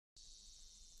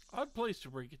Odd place to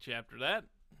break a chapter, that.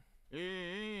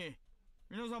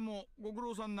 皆さんもご苦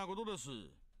労さんなことです。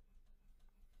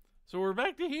So we're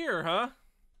back to here, huh?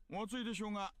 お暑いでしょ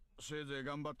うが、せいぜい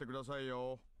頑張ってください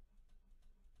よ。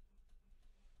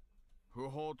不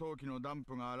法投棄のダン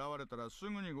プが現れたらす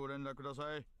ぐにご連絡くだ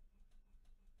さい。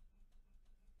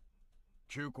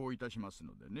急行いたします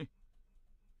のでね。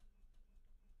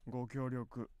ご協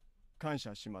力感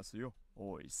謝しますよ、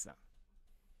大石さん。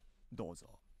どう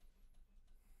ぞ。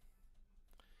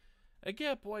A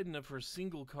gap wide enough for a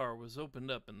single car was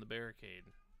opened up in the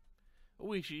barricade.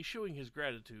 Oishi, showing his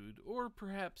gratitude, or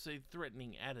perhaps a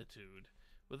threatening attitude,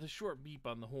 with a short beep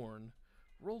on the horn,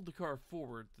 rolled the car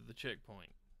forward through the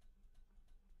checkpoint.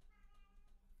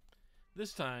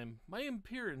 This time, my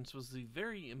appearance was the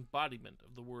very embodiment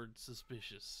of the word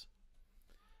suspicious.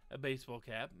 A baseball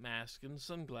cap, mask, and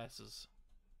sunglasses.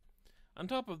 On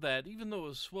top of that, even though it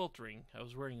was sweltering, I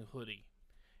was wearing a hoodie.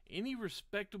 Any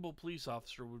respectable police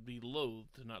officer would be loath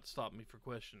to not stop me for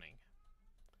questioning.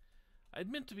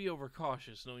 I'd meant to be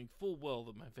overcautious, knowing full well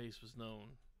that my face was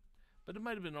known, but it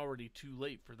might have been already too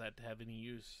late for that to have any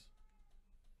use.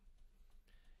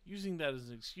 Using that as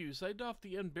an excuse, I doffed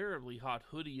the unbearably hot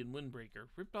hoodie and windbreaker,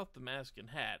 ripped off the mask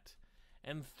and hat,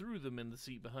 and threw them in the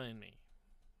seat behind me.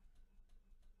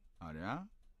 ありゃ？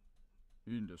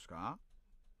いいんですか？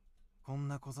こん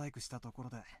な小細工したところ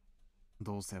で、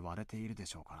どうせ割れているで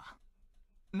しょうか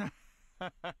ら。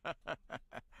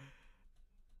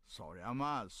そりゃ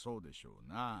まあそうでしょう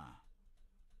な。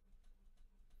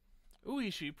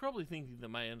Oishi, probably thinking that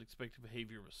my unexpected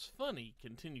behavior was funny,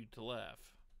 continued to laugh.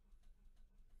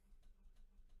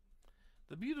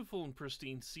 The beautiful and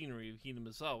pristine scenery of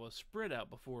Hinamizawa spread out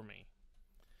before me.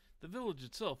 The village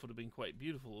itself would have been quite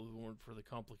beautiful if it weren't for the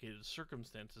complicated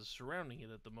circumstances surrounding it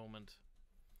at the moment.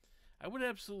 I would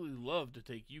absolutely love to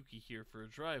take Yuki here for a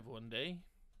drive one day.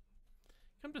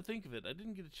 Come to think of it, I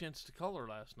didn't get a chance to call her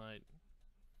last night.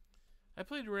 I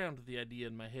played around with the idea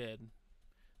in my head,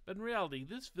 but in reality,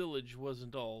 this village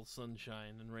wasn't all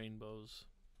sunshine and rainbows.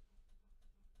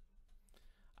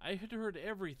 I had heard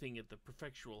everything at the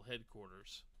prefectural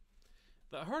headquarters.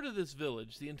 The heart of this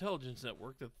village, the intelligence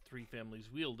network that the three families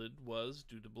wielded, was,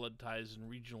 due to blood ties and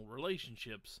regional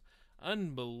relationships,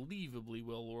 unbelievably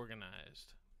well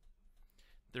organized.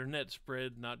 Their net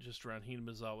spread not just around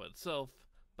Hinamizawa itself,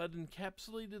 but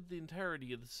encapsulated the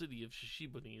entirety of the city of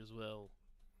Shishibuni as well.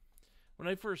 When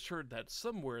I first heard that,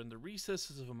 somewhere in the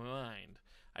recesses of my mind,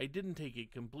 I didn't take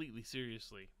it completely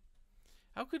seriously.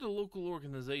 How could a local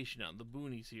organization out in the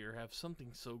boonies here have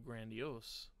something so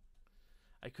grandiose?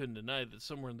 I couldn't deny that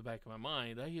somewhere in the back of my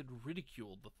mind I had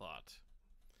ridiculed the thought.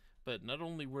 But not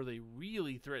only were they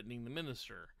really threatening the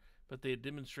minister, but they had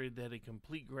demonstrated they had a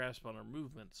complete grasp on our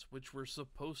movements, which were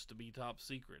supposed to be top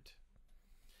secret.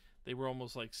 They were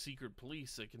almost like secret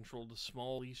police that controlled a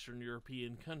small Eastern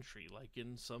European country, like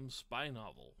in some spy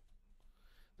novel.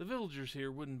 The villagers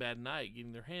here wouldn't bat an eye at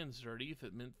getting their hands dirty if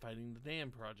it meant fighting the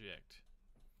dam project.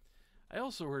 I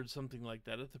also heard something like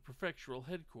that at the prefectural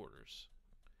headquarters.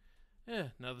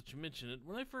 Now that you mention it,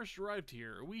 when I first arrived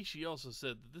here, Oishi also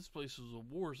said that this place was a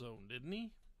war zone, didn't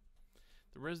he?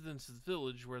 The residents of the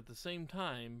village were at the same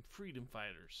time freedom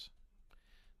fighters,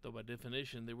 though by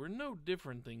definition they were no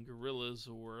different than guerrillas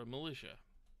or a militia.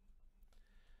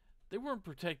 They weren't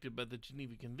protected by the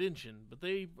Geneva Convention, but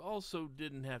they also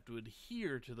didn't have to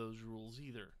adhere to those rules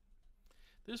either.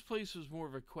 This place was more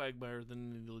of a quagmire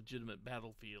than any legitimate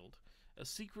battlefield. A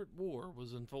secret war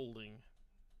was unfolding.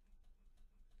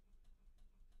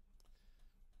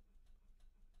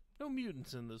 No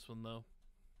mutants in this one, though.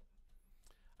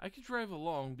 I could drive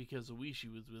along because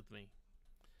Oishi was with me.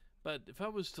 But if I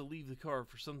was to leave the car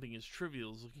for something as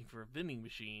trivial as looking for a vending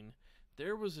machine,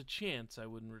 there was a chance I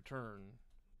wouldn't return.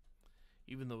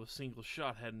 Even though a single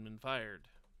shot hadn't been fired,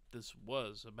 this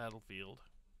was a battlefield.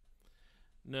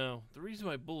 No, the reason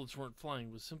my bullets weren't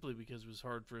flying was simply because it was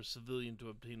hard for a civilian to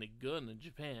obtain a gun in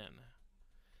Japan.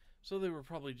 So they were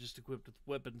probably just equipped with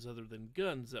weapons other than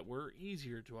guns that were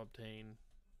easier to obtain.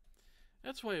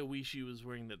 That's why Oishi was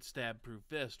wearing that stab-proof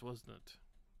vest, wasn't it?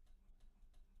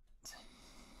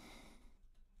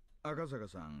 赤坂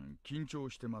さん、緊張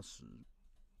してます。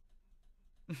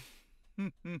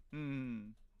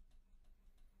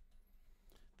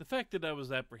The fact that I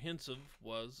was apprehensive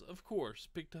was, of course,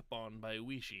 picked up on by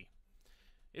Oishi.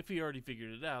 If he already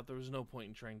figured it out, there was no point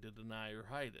in trying to deny or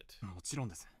hide it. もちろん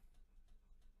です。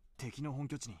敵の本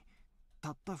拠地に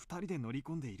たった2人で乗り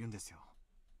込んでいるんですよ。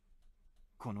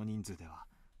この人数では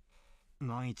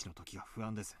万一の時が不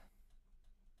安です。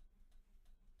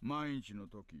万一の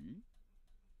時？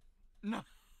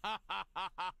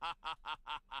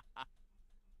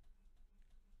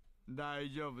大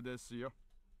丈夫ですよ。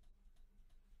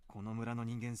この村の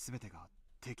人間すべてが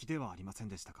敵ではありません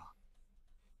でしたか。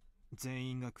全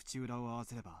員が口裏を合わ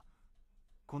せれば、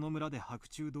この村で白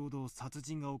昼堂々殺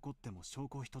人が起こっても証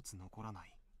拠一つ残らな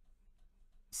い。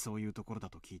そういうところだ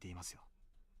と聞いていますよ。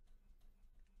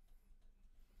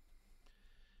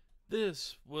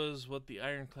This was what the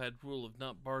ironclad rule of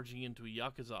not barging into a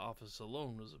Yakuza office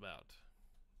alone was about.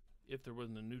 If there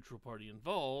wasn't a neutral party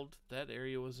involved, that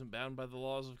area wasn't bound by the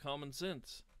laws of common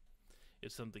sense.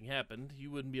 If something happened,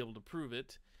 you wouldn't be able to prove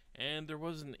it, and there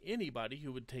wasn't anybody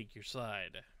who would take your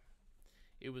side.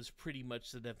 It was pretty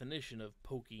much the definition of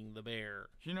poking the bear.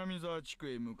 ひなみ沢地区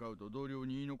へ向かうと同僚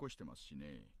に言い残してますし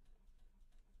ね。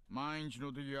万一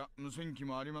の時は無線機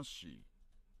もありますし。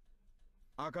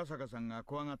赤坂さんが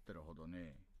怖がってるほど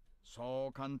ね、そ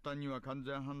う簡単には完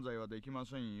全犯罪はできま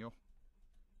せんよ。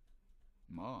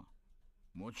まあ、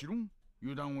もちろん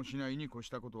油断をしないに越し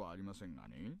たことはありませんが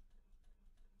ね。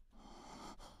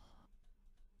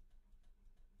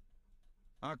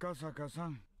赤坂さ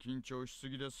ん、緊張しす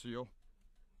ぎですよ。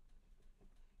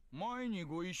前に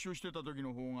ご一緒してた時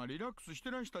の方がリラックスして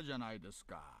らしたじゃないです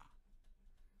か。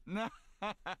な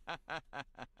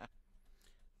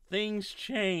Things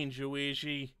change,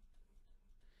 Uishi.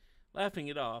 Laughing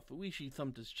it off, Uishi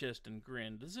thumped his chest and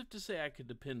grinned, as if to say I could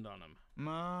depend on him.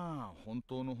 まあ、本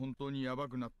当の本当にヤバ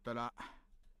くなったら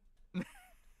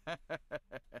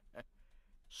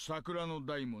桜の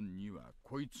大門には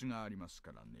こいつがあります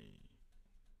からね。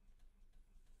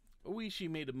Uishi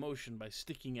made a motion by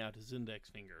sticking out his index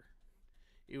finger.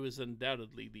 It was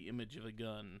undoubtedly the image of a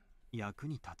gun. 役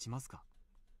に立ちますか。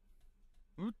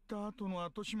撃った後の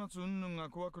後始末云々が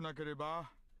怖くなけれ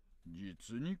ば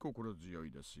実に心強い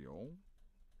ですよ。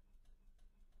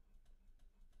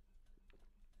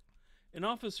An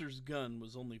officer's gun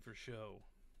was only for show.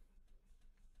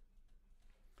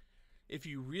 If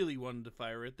you really wanted to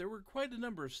fire it, there were quite a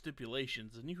number of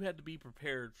stipulations, and you had to be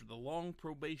prepared for the long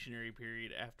probationary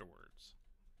period afterwards.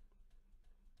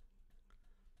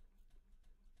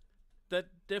 That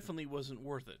definitely wasn't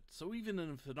worth it, so even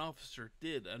if an officer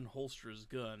did unholster his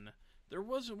gun, there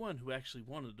wasn't one who actually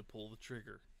wanted to pull the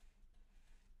trigger.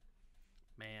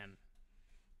 Man.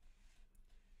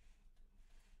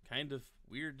 Kind of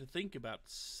weird to think about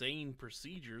sane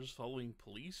procedures following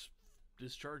police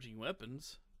discharging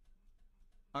weapons.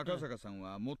 赤坂さん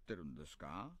は持ってるんです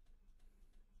か？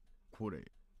こ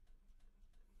れ。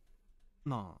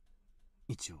まあ、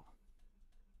一応。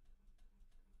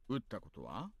撃ったこと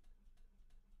は？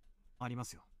ありま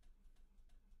すよ。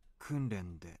訓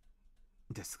練で、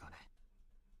ですがね。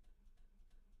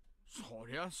そ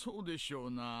りゃそうでしょ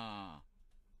うな。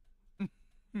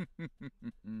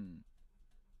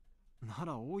な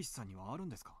ら大石さんにはあるん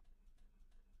ですか？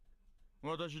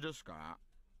私ですか？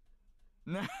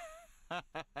な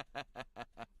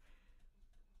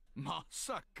ま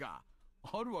さか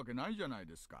あるわけないじゃない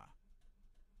ですか。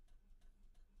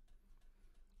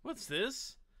What's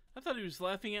this? I thought he was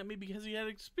laughing at me because he had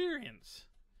experience.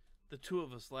 The two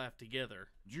of us laughed together.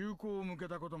 銃口を向け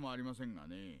たこともありませんが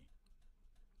ね。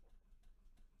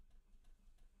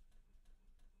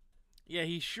Yeah,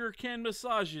 he sure can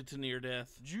massage you to near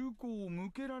death. 銃口を向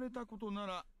けられたことな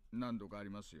ら何度かあり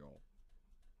ますよ。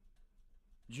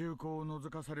銃口を覗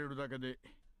かされるだけで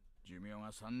寿命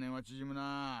が3年は縮む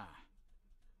な。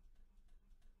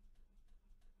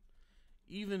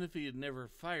Even if he had never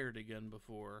fired a gun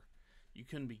before, you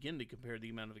couldn't begin to compare the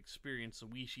amount of experience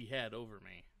Uishi had over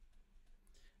me.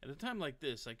 At a time like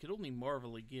this, I could only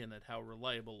marvel again at how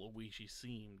reliable Uishi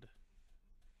seemed.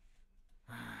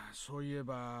 そういえ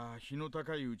ば日の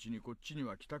高いうちにこっちに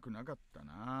は来たくなかった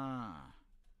な。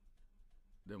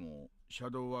でも車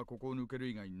道はここを抜ける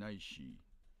以外にないし。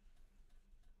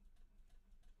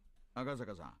赤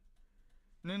坂さん、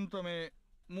念のため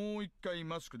もう一回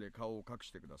マスクで顔を隠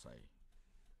してください。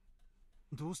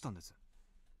どうしたんです？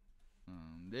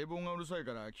冷房がうるさい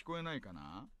から聞こえないか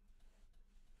な？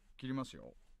切ります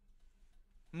よ。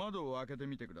窓を開けて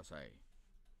みてください。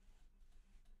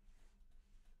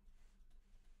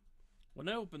When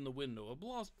I opened the window, a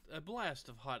blast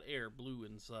of hot air blew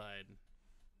inside.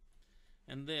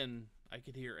 And then I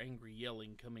could hear angry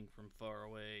yelling coming from far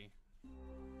away.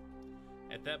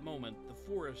 At that moment, the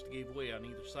forest gave way on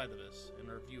either side of us, and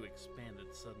our view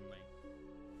expanded suddenly.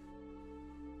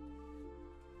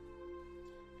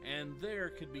 And there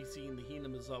could be seen the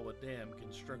Hinamizawa Dam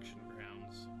construction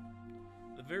grounds,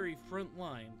 the very front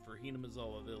line for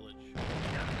Hinamizawa Village.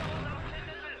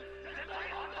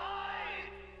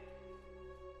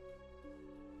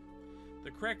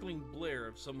 The crackling blare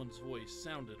of someone's voice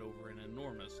sounded over an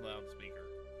enormous loudspeaker.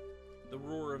 The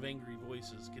roar of angry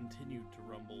voices continued to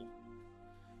rumble.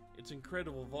 Its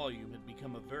incredible volume had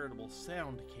become a veritable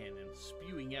sound cannon,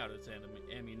 spewing out its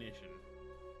ammunition.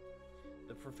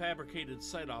 The prefabricated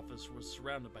site office was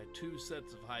surrounded by 2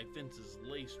 sets of high fences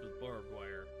laced with barbed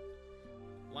wire.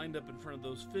 Lined up in front of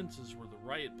those fences were the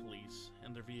riot police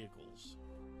and their vehicles.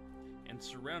 And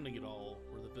surrounding it all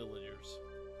were the villagers.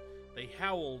 They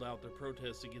howled out their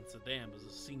protests against the dam as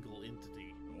a single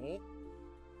entity. お、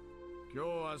今日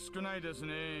は少ないです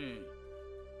ね。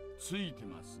ついて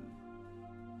ます。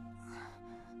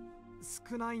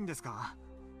少ないんですか？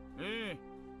ええ、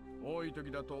多い時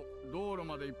だと道路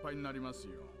までいっぱいになります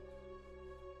よ。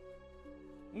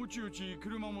うちうち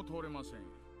車も通れません。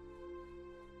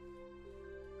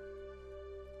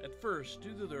At first,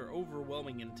 due to their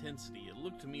overwhelming intensity, it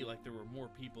looked to me like there were more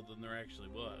people than there actually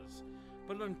was.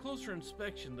 But on closer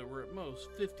inspection, there were at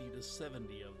most 50 to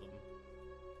 70 of them.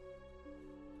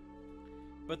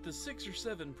 But the 6 or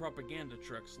 7 propaganda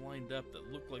trucks lined up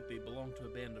that looked like they belonged to a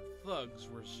band of thugs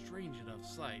were a strange enough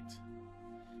sight.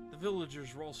 The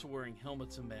villagers were also wearing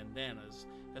helmets and bandanas,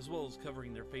 as well as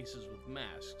covering their faces with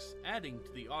masks, adding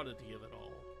to the oddity of it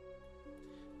all.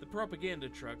 The propaganda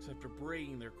trucks, after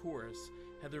braying their chorus,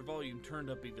 had their volume turned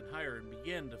up even higher and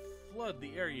began to flood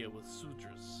the area with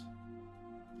sutras.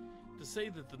 To say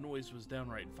that the noise was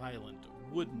downright violent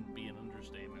wouldn't be an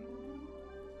understatement.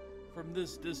 From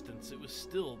this distance, it was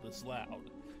still this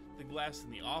loud. The glass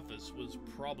in the office was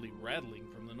probably rattling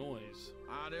from the noise.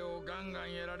 あれをガンガ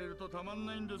ンやられるとたまん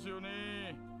ないんですよ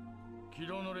ね。昨日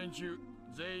の連中、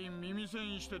全員耳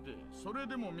栓してて、それ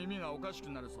でも耳がおかしく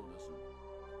なるそうです。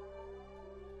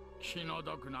気の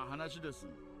毒な話です。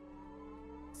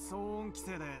騒音規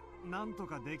制でなんと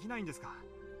かできないんですか？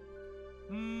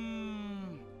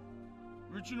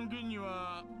うちの県に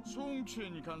は騒音規制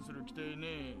に関する規定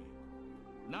ね、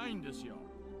ないんですよ。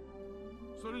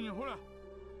それにほら、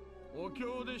お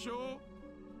経でしょ。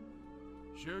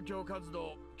宗教活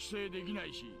動規制できな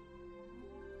いし、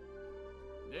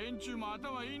連中も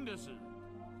頭いいんです。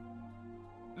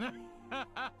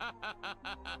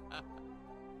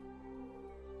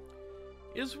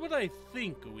Is what I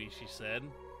think, Oishi said.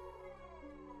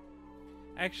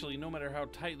 Actually, no matter how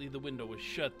tightly the window was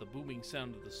shut, the booming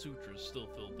sound of the sutras still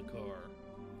filled the car.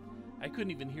 I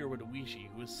couldn't even hear what Oishi,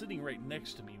 who was sitting right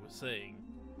next to me, was saying.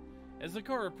 As the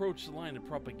car approached the line of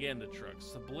propaganda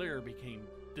trucks, the blare became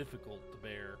difficult to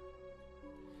bear.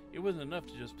 It wasn't enough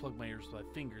to just plug my ears with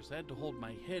my fingers. I had to hold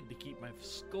my head to keep my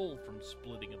skull from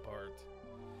splitting apart.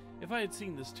 If I had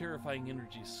seen this terrifying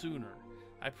energy sooner,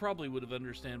 I probably would have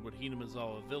understood what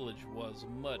Hinamazawa village was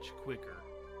much quicker.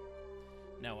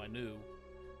 Now I knew.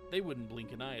 They wouldn't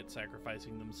blink an eye at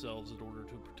sacrificing themselves in order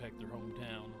to protect their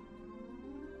hometown.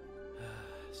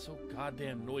 So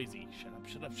goddamn noisy. Shut up,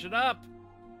 shut up, shut up!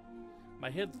 My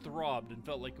head throbbed and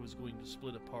felt like it was going to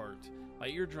split apart. My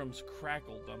eardrums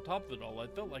crackled. On top of it all, I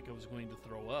felt like I was going to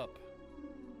throw up.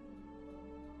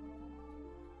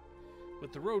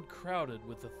 With the road crowded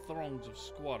with the throngs of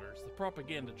squatters, the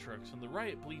propaganda trucks, and the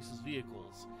riot police's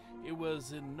vehicles, it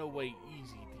was in no way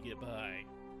easy to get by.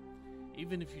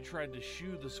 Even if you tried to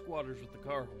shoo the squatters with the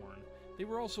car horn, they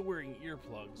were also wearing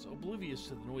earplugs, oblivious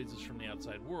to the noises from the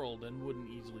outside world, and wouldn't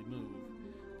easily move.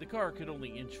 The car could only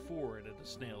inch forward at a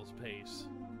snail's pace.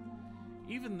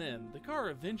 Even then, the car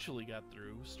eventually got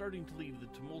through, starting to leave the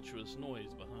tumultuous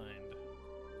noise behind.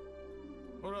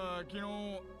 ほら、昨日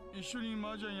一緒に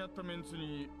麻雀やったメンツ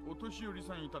にお年寄り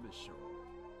さんいたでしょ。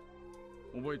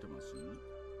覚えてます？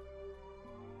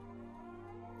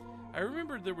 I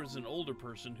remembered there was an older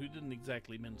person who didn't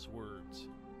exactly mince words.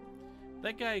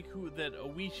 That guy that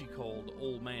Oishi called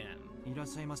Old Man. いらっ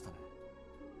しゃいましたね。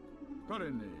彼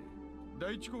ね、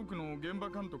第一航空の現場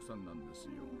監督さんなんです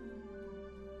よ。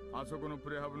あそこのプ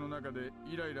レハブの中で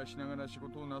イライラしながら仕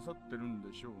事をなさってるん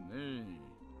でしょうね。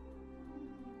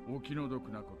お気の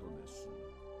毒なことです。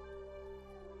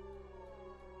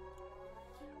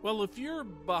Well, if you're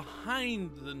behind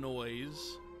the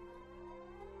noise,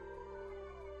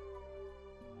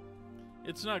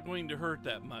 it's not going to hurt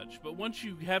that much. But once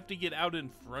you have to get out in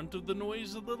front of the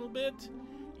noise a little bit,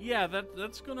 yeah,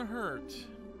 that's gonna hurt.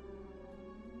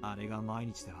 あれが毎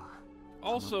日では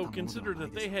Also, consider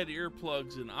that they had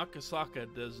earplugs and Akasaka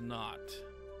does not.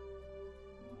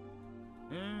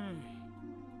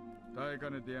 耐えか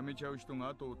ねてやめちゃう人が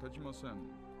後を絶ちません。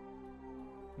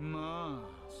まあ、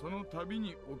その度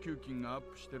にお給金がアッ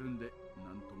プしてるんで、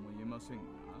なんとも言えませんが。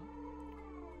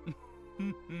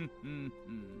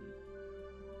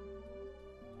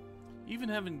Even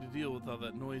having to deal with all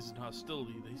that noise and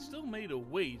hostility, they still made a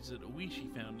wage that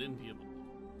Oishi found enviable.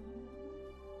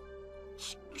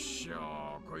 ちっくし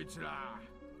ょう、こいつら。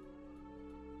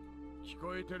聞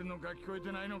こえてるのか聞こえ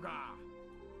てないのか。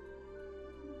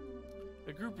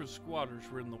A group of squatters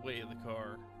were in the way of the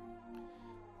car.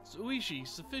 Tsuishi,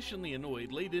 sufficiently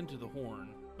annoyed, laid into the horn,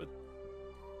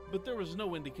 but there was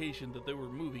no indication that they were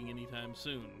moving anytime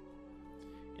soon.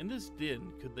 In this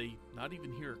din, could they not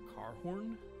even hear a car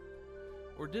horn?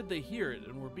 Or did they hear it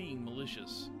and were being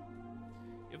malicious?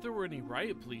 If there were any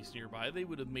riot police nearby, they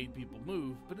would have made people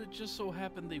move, but it just so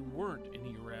happened they weren't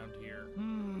any around here.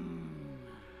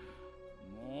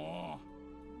 も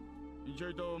うちょ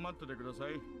いと待っててくださ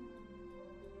い。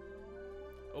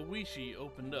 Oishi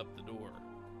opened up the door.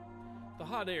 The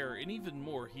hot air and even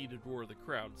more heated roar of the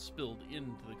crowd spilled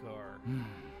into the car.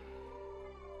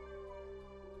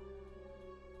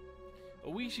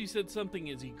 Oishi said something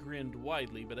as he grinned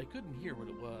widely, but I couldn't hear what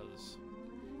it was.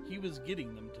 He was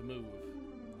getting them to move.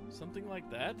 Something like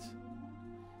that?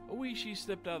 Oishi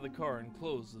stepped out of the car and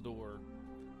closed the door.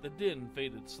 The din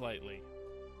faded slightly.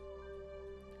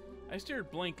 I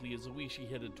stared blankly as Oishi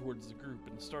headed towards the group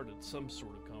and started some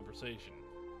sort of conversation.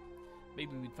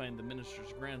 Maybe we'd find the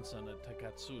minister's grandson at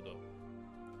Takatsudo.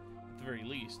 At the very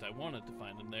least, I wanted to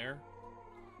find him there.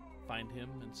 Find him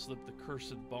and slip the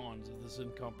cursed bonds of this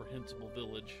incomprehensible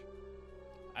village.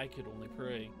 I could only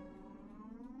pray.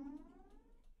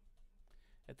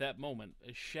 At that moment,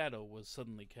 a shadow was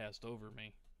suddenly cast over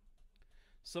me.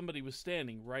 Somebody was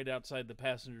standing right outside the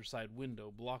passenger side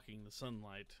window, blocking the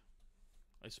sunlight.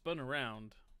 I spun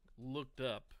around, looked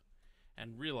up,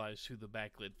 and realized who the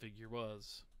backlit figure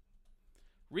was.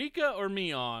 Rika or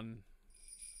Mion?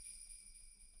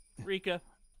 Rika.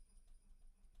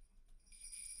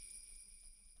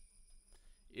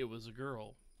 It was a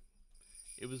girl.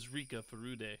 It was Rika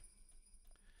Furude.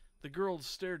 The girl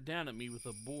stared down at me with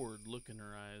a bored look in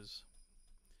her eyes.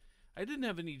 I didn't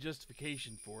have any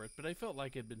justification for it, but I felt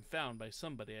like I'd been found by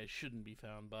somebody I shouldn't be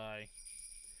found by.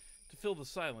 To fill the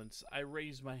silence, I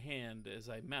raised my hand as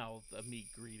I mouthed a meek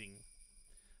greeting.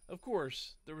 Of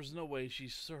course, there was no way she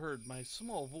heard my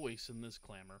small voice in this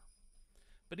clamor.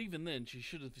 But even then, she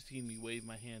should have seen me wave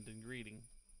my hand in greeting.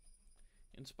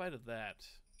 In spite of that,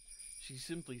 she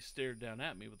simply stared down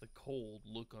at me with a cold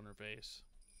look on her face.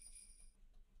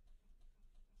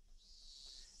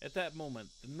 At that moment,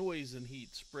 the noise and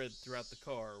heat spread throughout the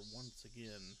car once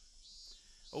again.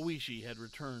 Oishi had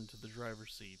returned to the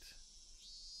driver's seat.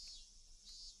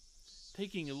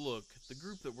 Taking a look, the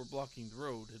group that were blocking the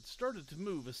road had started to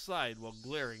move aside while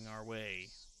glaring our way.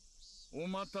 お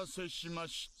待たせしま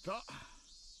した。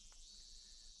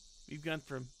 We've gone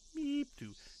from meep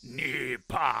to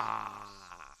Nipa.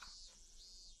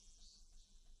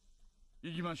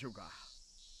 行きましょうか。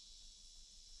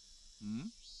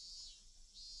ん?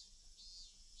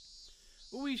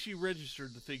 Oishi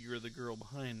registered the figure of the girl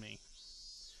behind me.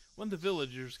 When the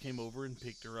villagers came over and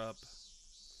picked her up,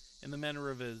 in the manner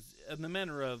of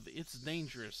 "It's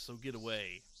dangerous, so get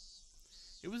away."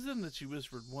 It was then that she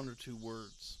whispered one or two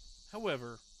words.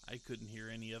 However, I couldn't hear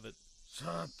any of it.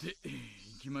 さて、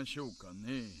行きましょうか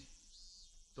ね。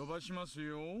飛ばします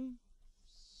よ。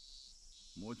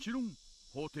もちろん、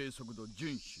法定速度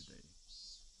遵守で。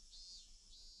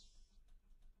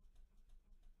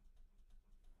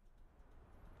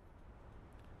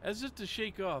As if to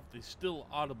shake off the still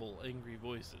audible angry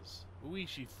voices,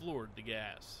 Oishi floored the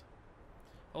gas.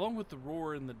 Along with the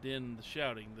roar and the din and the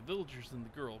shouting, the villagers and the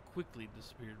girl quickly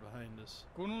disappeared behind us.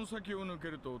 この先を抜け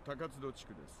ると高津戸地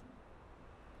区です。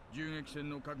銃撃戦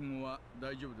の覚悟は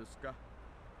大丈夫ですか？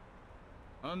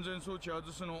安全装置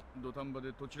外すの土壇場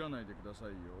でとちらないでください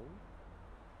よ。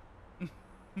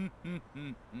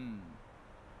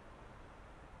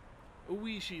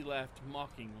Oishi laughed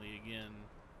mockingly again.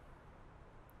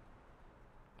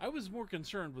 I was more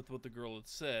concerned with what the girl had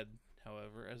said,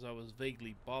 however, as I was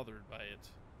vaguely bothered by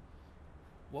it.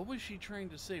 What was she trying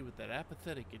to say with that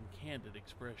apathetic and candid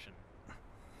expression?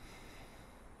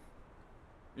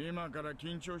 今から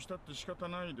緊張したって仕方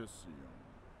ないですよ。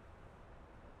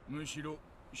むしろ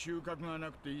収穫が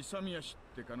なくて勇み足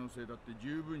って可能性だって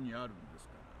十分にあるんです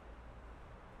か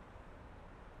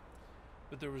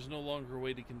ら。 But there was no longer a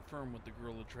way to confirm what the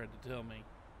girl had tried to tell me.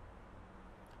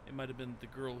 It might have been the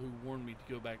girl who warned me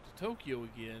to go back to Tokyo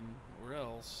again, or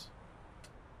else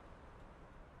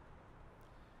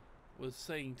was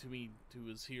saying to me who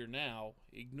was here now,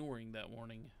 ignoring that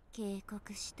warning. 警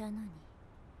告したのに、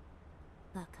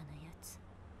バカなやつ。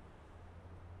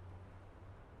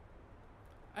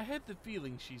 I had the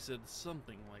feeling she said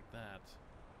something like that.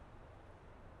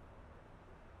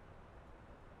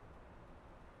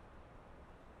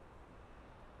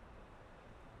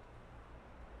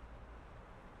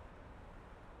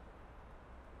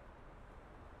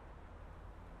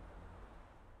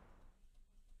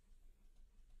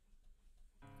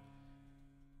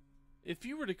 If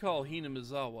you were to call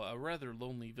Hinamizawa a rather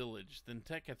lonely village, then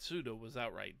Takatsudo was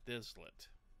outright desolate.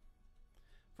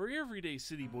 For an everyday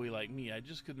city boy like me, I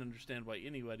just couldn't understand why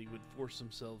anybody would force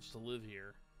themselves to live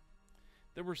here.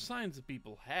 There were signs that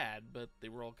people had, but they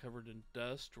were all covered in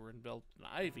dust or enveloped in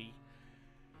ivy,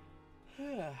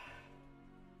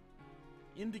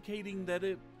 indicating that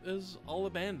it was all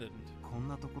abandoned. こん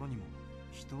なところにも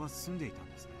人は住んでいたん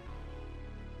ですね。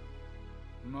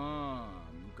ま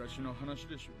あ昔の話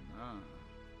でしょうな。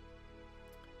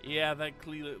Yeah, that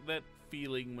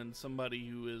feeling when somebody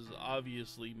who is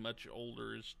obviously much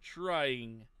older is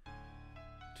trying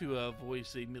to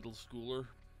voice a middle schooler.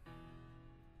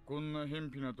 こんな偏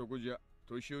僻なとこじゃ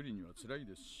年寄りには辛い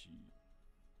ですし、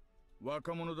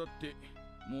若者だって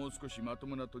もう少しまと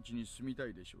もな土地に住みた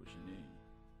いでしょうしね。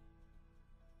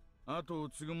後を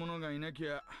継ぐ者がいなき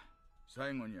ゃ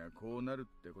最後にはこうなる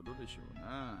ってことでしょう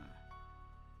な。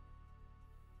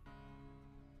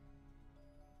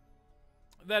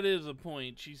That is a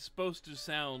point. She's supposed to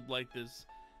sound like this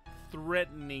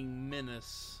threatening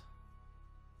menace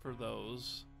for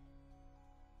those.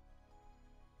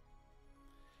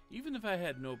 Even if I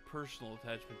had no personal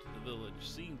attachment to the village,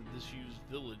 seeing the disused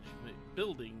village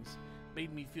buildings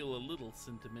made me feel a little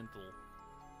sentimental.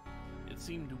 It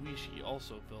seemed Uishi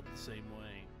also felt the same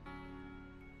way.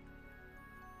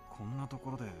 こんなと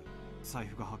ころで財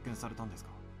布が発見されたんです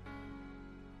か。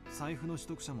財布の取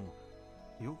得者も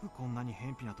よくこんなに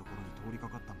偏僻なところに通りか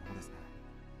かったものですね。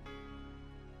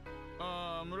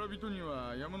ああ、村人に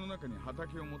は山の中に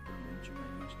畑を持ってる連中がい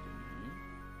ましてね。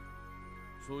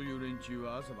そういう連中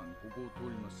は朝晩ここを通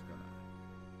りますか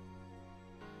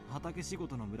ら。畑仕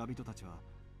事の村人たちは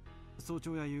早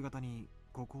朝や夕方に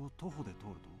ここを徒歩で通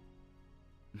ると。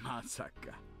まさ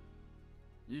か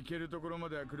行けるところま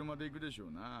では車で行くでしょ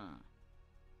うな。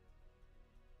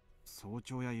早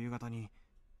朝や夕方に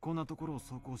こんなところを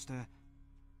走行して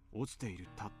落ちている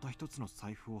たった一つの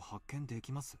財布を発見で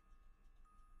きます。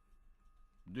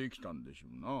できたんでしょ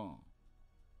う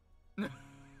な。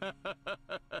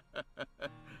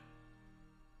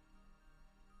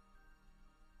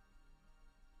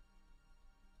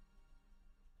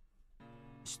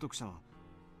取得者は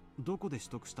どこで取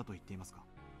得したと言っていますか。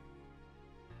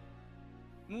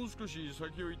もう少し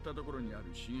先を行ったところにある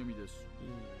茂みです。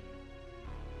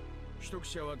取得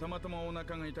者はたまたまお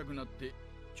腹が痛くなって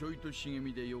ちょいと茂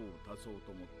みで用を足そう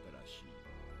と思ったらしい。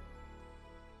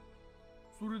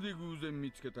それで偶然見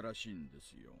つけたらしいんで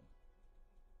すよ。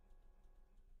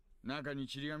中に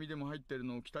ちり紙でも入ってる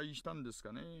のを期待したんです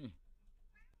かね。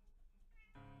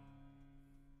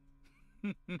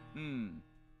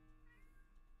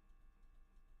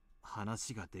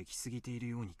話ができすぎている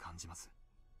ように感じます。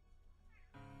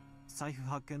財布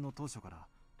発見の当初から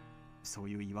そう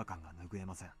いう違和感が拭え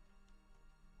ません。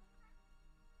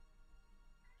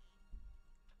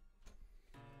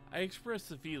I expressed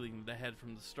the feeling that I had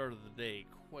from the start of the day,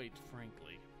 quite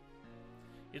frankly.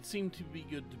 It seemed too be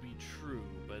good to be true,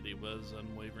 but it was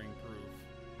unwavering proof.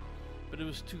 But it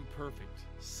was too perfect,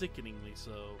 sickeningly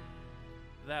so.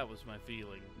 That was my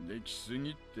feeling. できす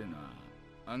ぎってな、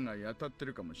案外当たって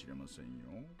るかもしれません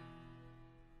よ。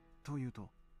というと、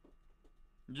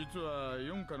実は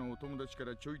四課のお友達か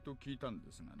らちょいと聞いたん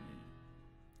ですがね。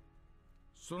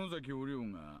園崎お涼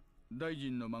が大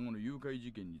臣の孫の誘拐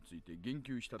事件について言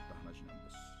及したって話なんで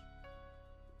す。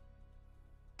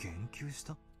言及し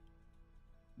た？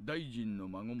大臣の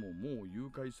孫ももう誘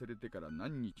拐されてから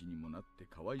何日にもなって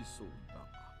かわいそうだ。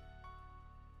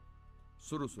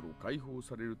そろそろ解放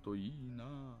されるといいなぁ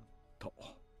と。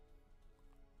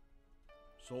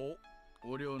そう、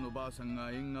お涼のばあさん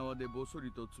が縁側でぼそ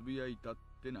りとつぶやいたっ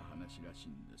てな話らしい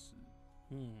んです。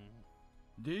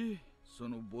で、そ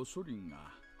のぼそり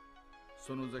が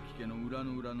園崎家の裏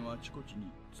の裏のあちこちに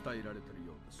伝えられてる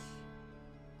ようです。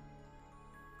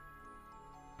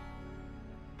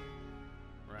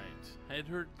Right. I had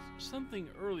heard something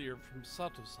earlier from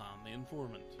Sato-san, the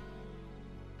informant.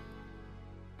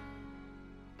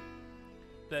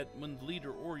 That when the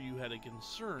leader or you had a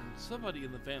concern, somebody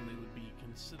in the family would be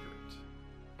considerate.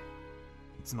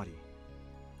 つまり、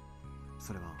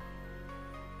それは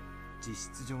実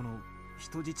質上の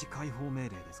人質解放命令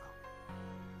ですか。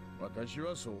私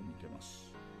はそう見てま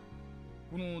す。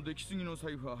この出来すぎの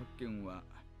財布発見は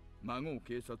孫を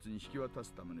警察に引き渡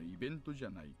すためのイベントじ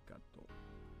ゃないかと。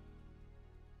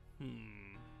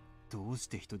どうし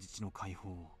て人質の解放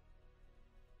を？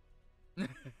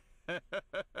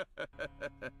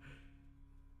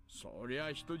そり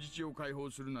ゃ人質を解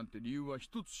放するなんて理由は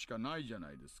一つしかないじゃ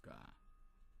ないですか。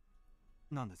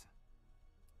なんです？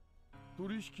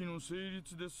取引の成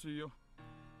立ですよ。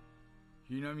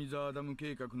ひなみざダム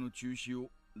計画の中止を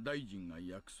大臣が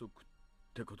約束っ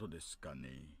てことですかね。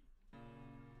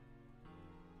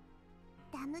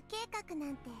ダム計画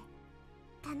なんて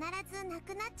必ずな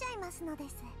くなっちゃいますので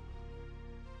す。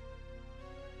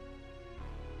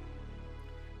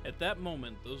 At that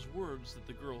moment, those words that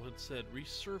the girl had said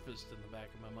resurfaced in the back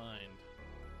of my mind.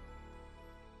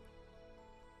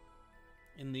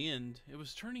 In the end, it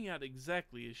was turning out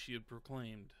exactly as she had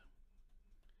proclaimed.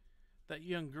 That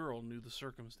young girl knew the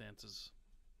circumstances.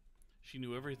 She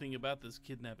knew everything about this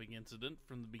kidnapping incident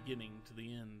from the beginning to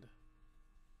the end.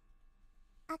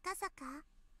 Akasaka?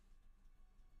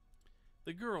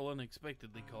 The girl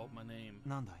unexpectedly called my name.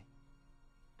 なんだい？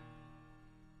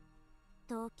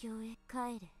東京へ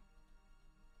帰れ。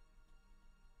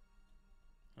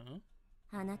 Huh?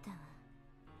 あなたは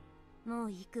も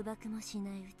う幾ばくもし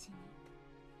ないうちに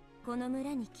この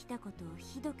村に来たことを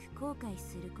ひどく後悔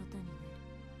することになる。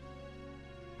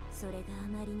それがあ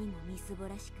まりにもみすぼ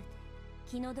らしくて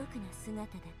気の毒な姿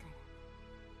だか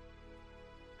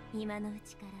ら今のう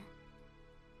ちから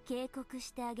警告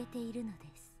してあげているので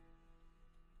す。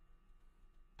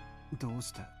どう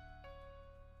して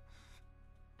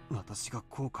私が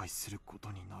後悔するこ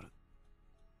とになる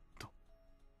と。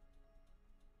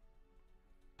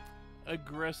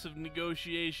 Aggressive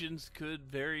negotiations could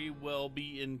very well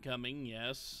be incoming,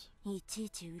 yes. いちい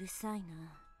ちうるさいな。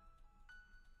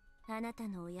あなた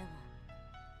の親は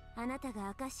あなたが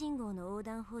赤信号の横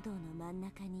断歩道の真ん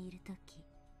中にいるとき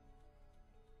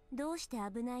どうして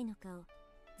危ないのかを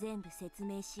全部説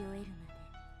明し終えるまで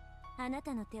あな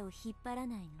たの手を引っ張ら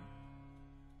ないの？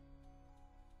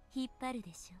引っ張る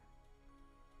でしょ。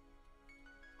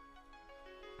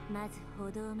まず歩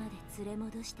道まで連れ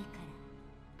戻してか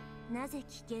らなぜ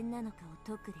危険なのかを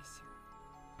解くでしょ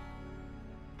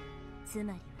う。つ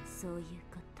まりはそういう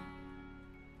こと。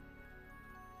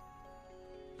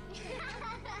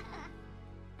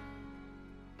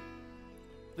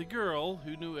The girl,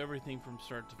 who knew everything from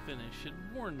start to finish, had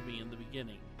warned me in the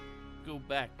beginning. Go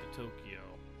back to Tokyo.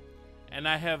 And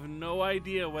I have no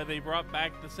idea why they brought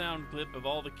back the sound clip of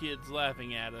all the kids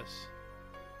laughing at us.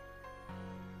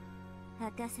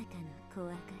 赤坂の小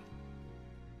上が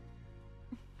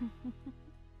り。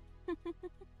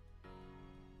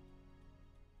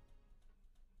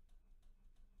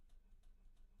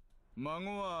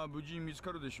孫は無事見つ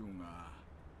かるでしょうが、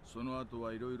その後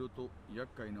はいろいろと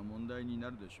厄介な問題にな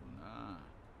るでしょうな。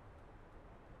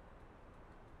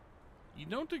You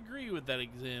don't agree with that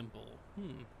example.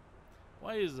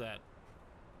 Why is that?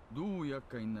 どう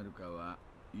厄介になるかは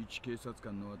一警察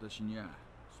官の私には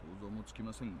想像もつき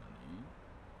ませんがね。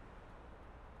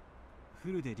フ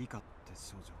ルでリカって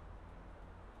少女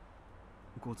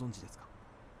ご存知ですか？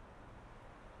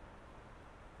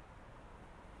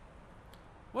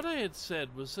 What I had said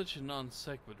was such a non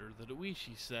sequitur that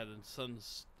Oishi sat in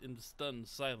stunned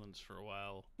silence for a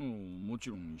while. もち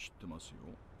ろん知ってます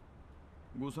よ。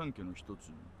御三家の一つ、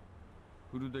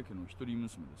フルデ家の一人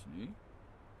娘ですね。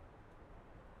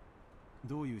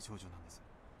どういう少女なんです？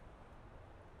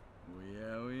お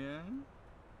やおや、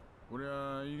これ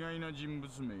は意外な人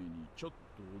物名にちょっ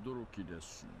と驚きで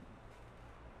す。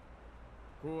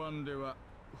公安では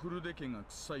フルデ家が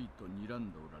臭いと睨んでおられるわ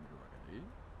けで、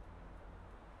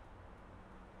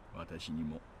私に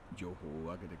も情報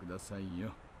を分けてください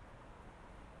よ。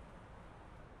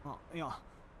あ、いや、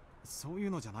そういう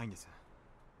のじゃないんです。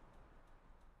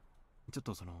ちょっ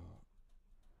と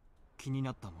気に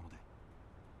なったもので。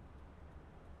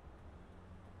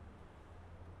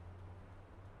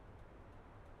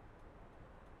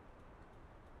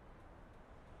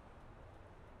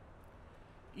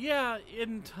Yeah,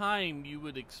 in time you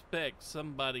would expect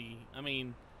somebody. I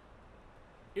mean,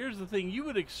 here's the thing, you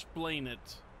would explain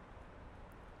it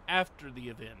after the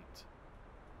event.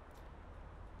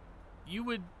 You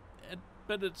would,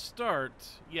 but at start,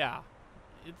 yeah.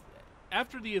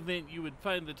 After the event, you would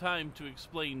find the time to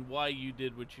explain why you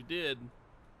did what you did.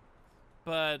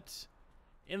 But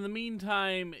in the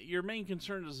meantime, your main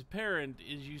concern as a parent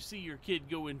is you see your kid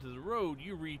go into the road,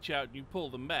 you reach out and you pull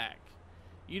them back.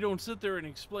 You don't sit there and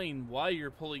explain why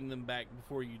you're pulling them back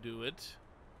before you do it.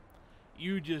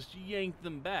 You just yank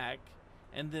them back,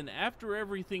 and then after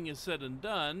everything is said and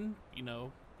done,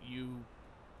 you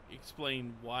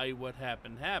explain why what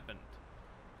happened.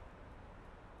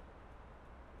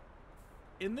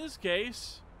 In this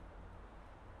case,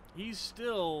 he's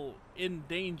still in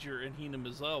danger in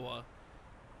Hinamizawa,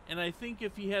 and I think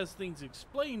if he has things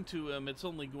explained to him, it's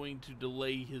only going to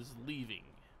delay his leaving.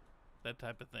 That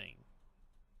type of thing.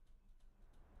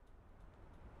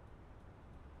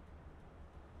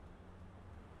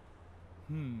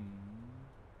 Hmm.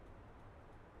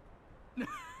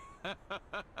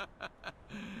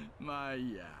 まあ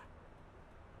いいや。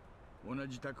同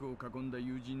じ卓を囲んだ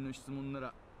友人の質問な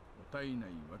ら答えない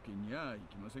わけにはい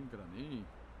きませんからね。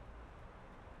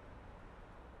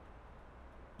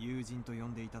友人と呼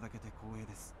んでいただけて光栄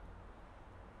です。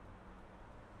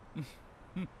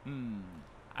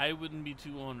I wouldn't be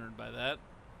too honored by that.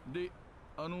 で、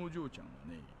あのお嬢ちゃんは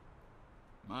ね、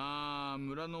まあ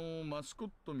村のマスコッ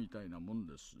トみたいなもん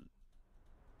です。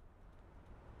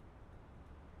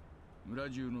村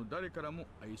中の誰からも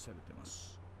愛されてま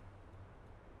す。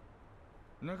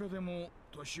中でも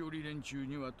年寄り連中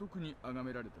には特に崇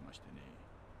められてましてね。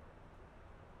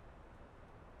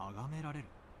崇められる？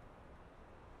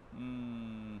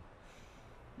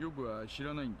よくは知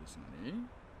らないんですがね、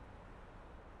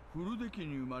古出家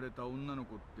に生まれた女の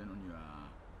子ってのには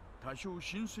多少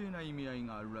神聖な意味合い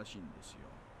があるらしいんですよ。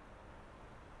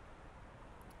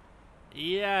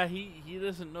Yeah, he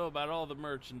doesn't know about all the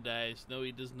merchandise. No,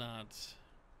 he does not.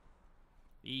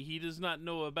 He does not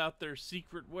know about their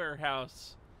secret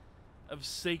warehouse of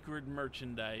sacred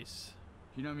merchandise.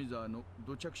 ひなみ沢の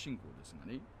土着信仰です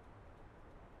がね、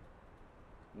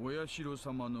お社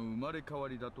様の生まれ変わ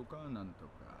りだとかなんと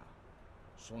か、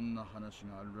そんな話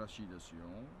があるらしいですよ。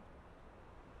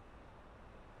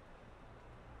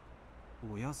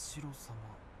お社様。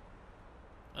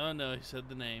Oh no, he said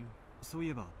the name. そうい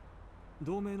えば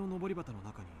同盟の登り旗の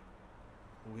中に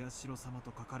お社様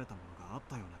と書かれたものがあっ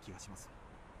たような気がします。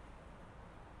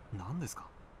何ですか、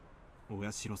お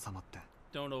社様って。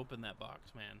 Don't open that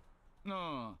box, man.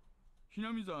 ああ、ひ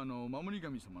なみ沢の守り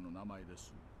神様の名前で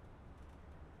す。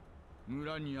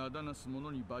村にあだなす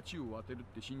者に罰を当てるっ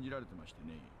て信じられてまして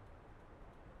ね。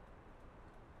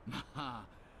まあ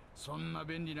そんな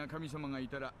便利な神様がい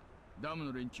たらダム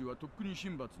の連中はとっくに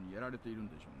神罰にやられているん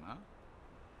でしょうが、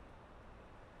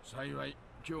幸い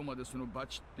今日までその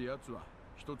罰ってやつは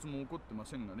一つも起こってま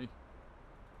せんがね。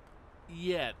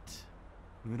 Yet.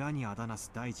 村にあだなす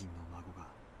大臣の孫が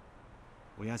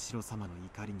お社様の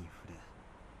怒りに触れ、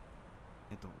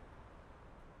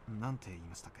なんて言い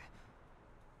ましたっけ。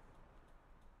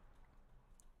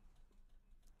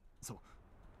そう、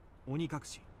鬼隠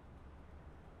し。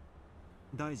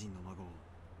大臣の孫を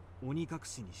鬼隠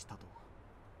しにしたと。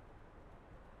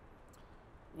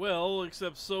Well,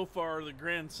 except so far the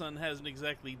grandson hasn't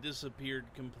exactly disappeared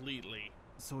completely.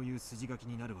 そういう筋書き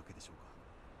になるわけでしょうか。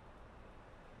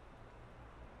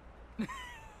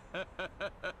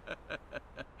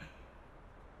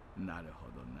なるほ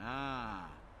どな。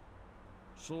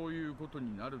そういうこと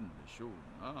になるんでしょう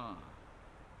な。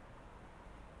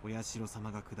お社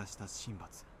様が下した神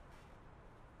罰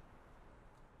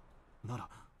なら、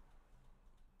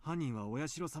犯人はお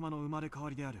社様の生まれ変わ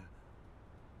りである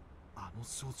あの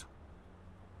少女。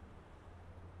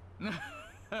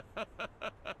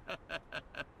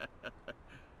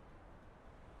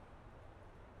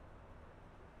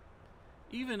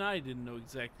Even I didn't know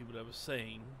exactly what I was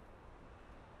saying.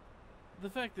 The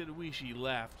fact that Uishi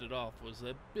laughed it off was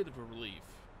a bit of a relief.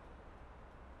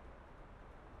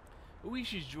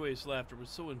 Uishi's joyous laughter was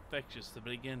so infectious that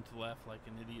I began to laugh like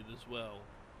an idiot as well.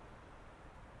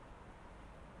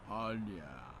 あり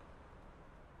ゃ。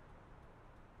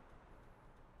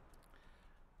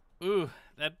Ooh,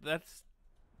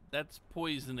 that's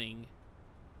poisoning.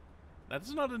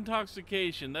 That's not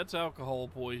intoxication, that's alcohol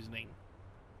poisoning.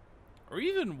 Or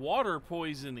even water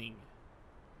poisoning.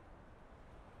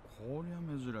 こりゃ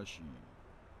珍しい。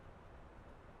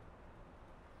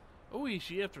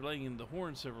Oishi, after laying in the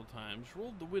horn several times,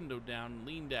 rolled the window down and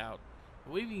leaned out,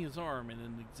 waving his arm in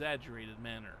an exaggerated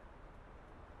manner.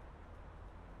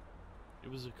 It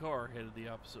was a car headed the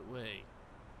opposite way.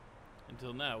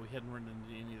 Until now, we hadn't run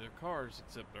into any other cars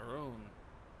except our own.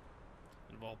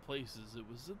 And of all places, it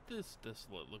was at this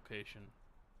desolate location.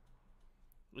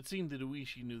 It seemed that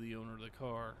Uishi knew the owner of the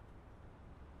car.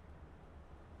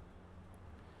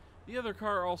 The other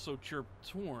car also chirped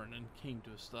its horn and came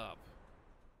to a stop.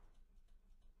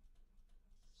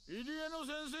 入江の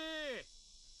先生、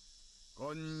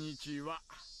こんにちは。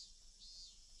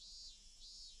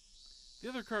The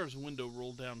other car's window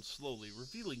rolled down slowly,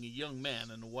 revealing a young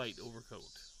man in a white overcoat.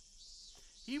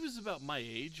 He was about my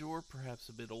age, or perhaps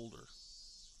a bit older.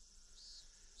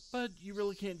 But you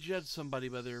really can't judge somebody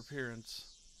by their appearance,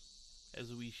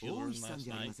 as Uishi learned last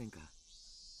night.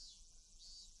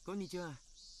 こんにちは。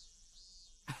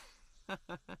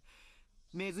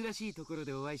珍しいところ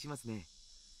でお会いしますね。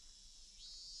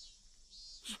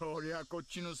そりゃこっ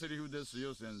ちのセリフです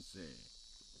よ、先生。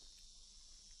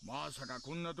まさか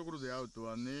こんなところで会うと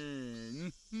はね。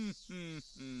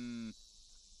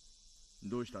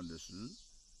どうしたんです？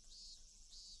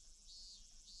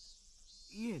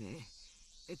いえね、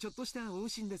ちょっとした往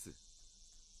診です。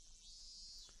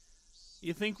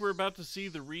You think we're about to see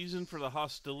the reason for the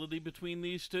hostility between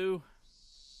these two?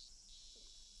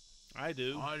 I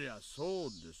do. ありゃそう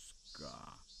です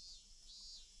か。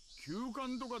休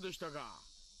館とかでしたか。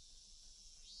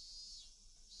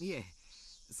いえ、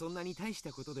そんなに大し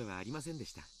たことではありませんで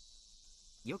した。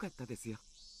よかったですよ。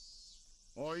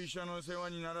お医者の世話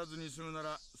にならずに済むな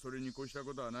らそれに越した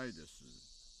ことはないです。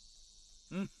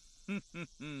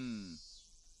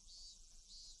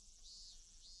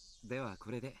では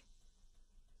これで。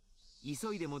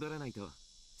急いで戻らないと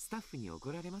スタッフに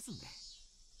怒られますんで。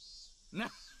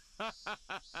な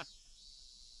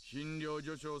診療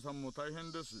所長さんも大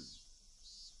変です。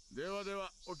ではで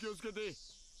はお気をつけて。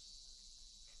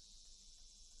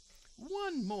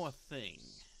One more thing.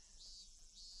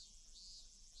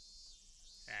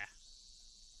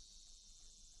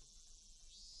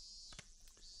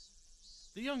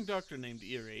 The young doctor named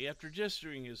Ire, after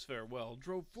gesturing his farewell,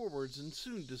 drove forwards and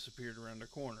soon disappeared around a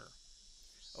corner.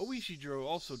 Oishi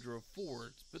also drove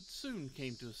forwards, but soon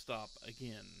came to a stop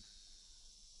again.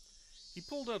 He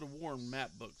pulled out a worn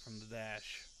map book from the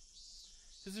dash.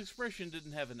 His expression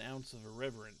didn't have an ounce of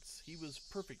irreverence. He was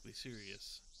perfectly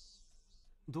serious.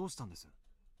 どうしたんです？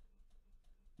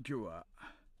今日は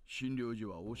診療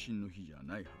所は往診の日じゃ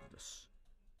ないはずです。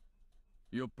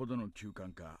よっぽどの休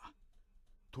館か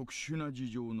特殊な事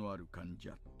情のある患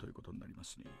者ということになりま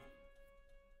すね。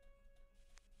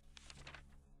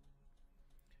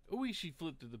Oishi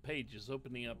flipped through the pages,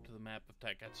 opening up to the map of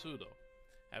Takatsudo.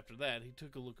 After that, he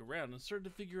took a look around and started to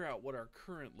figure out what our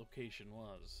current location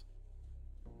was.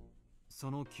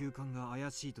 その休館が怪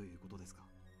しいということですか？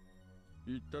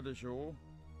言ったでしょう。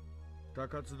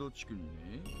高津戸地区に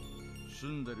ね、住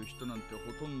んでる人なんて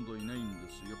ほとんどいないんで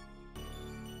すよ。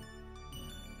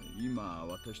今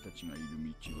私たちがいる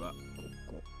道は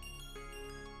ここ。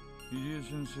入江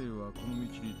先生はこの道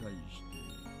に対して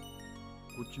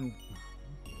こっちの。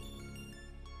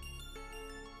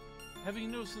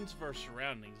Having no sense of our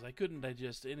surroundings, I couldn't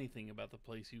digest anything about the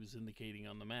place he was indicating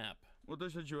on the map.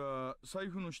 私たちは財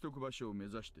布の取得場所を目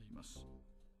指しています。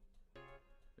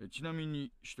ちなみ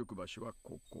に取得場所は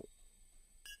ここ。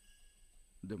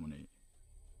でもね、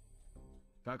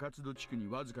高津戸地区に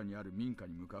わずかにある民家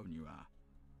に向かうには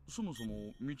そもそ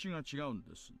も道が違うん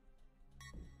です。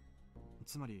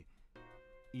つまり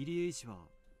入江医師は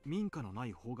民家のな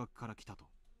い方角から来たと。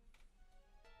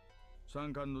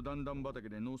山間の段々畑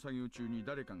で農作業中に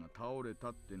誰かが倒れた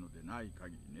ってのでない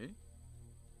限りね、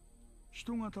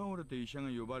人が倒れて医者が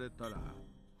呼ばれたら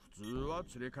普通は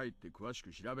連れ帰って詳し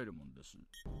く調べるもんです。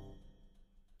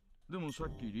でもさ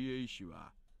っき理恵医師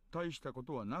は大したこ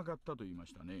とはなかったと言いま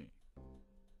したね。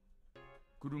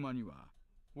車には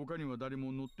他には誰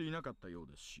も乗っていなかったよう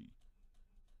ですし。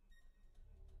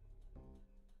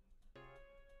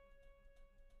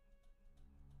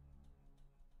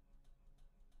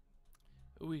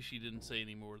Oishi didn't say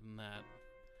any more than that.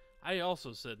 I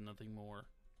also said nothing more.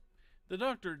 The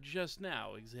doctor just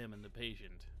now examined the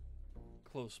patient.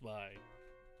 Close by.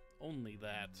 Only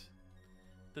that.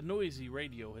 The noisy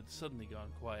radio had suddenly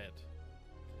gone quiet.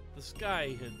 The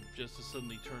sky had just as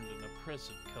suddenly turned an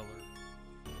oppressive color.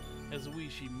 As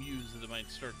Oishi mused that it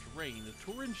might start to rain, a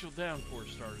torrential downpour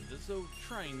started, as though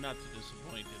trying not to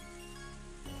disappoint him.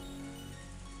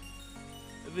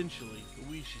 Eventually,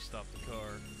 Oishi stopped the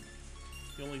car.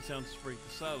 The only sounds to break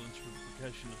the silence were the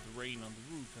percussion of the rain on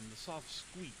the roof and the soft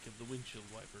squeak of the windshield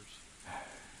wipers.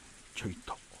 ちょい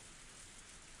と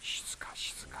静か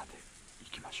静かで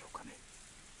行きましょうかね。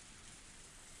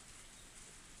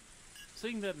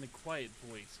Saying that in a quiet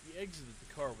voice, he exited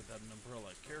the car without an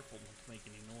umbrella, careful not to make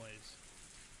any noise.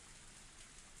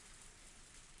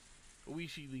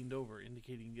 Oishi leaned over,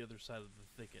 indicating the other side of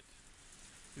the thicket.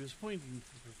 He was pointing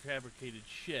to the prefabricated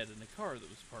shed and a car that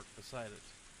was parked beside it.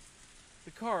 The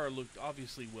car looked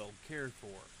obviously well cared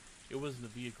for. It wasn't a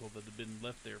vehicle that had been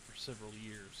left there for several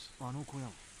years. あの小屋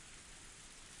は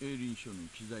営林署の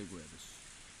機材小屋です。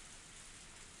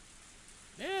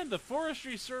And the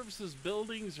forestry services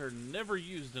buildings are never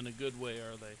used in a good way,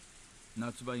 are they?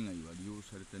 夏場以外は利用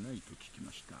されてないと聞き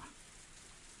ました。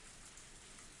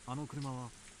あの車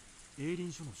は営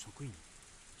林署の職員。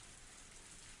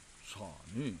さ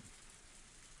あね、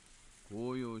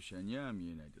公用車には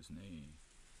見えないですね。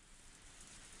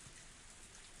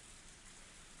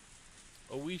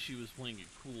Oishi was playing it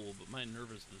cool, but my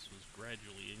nervousness was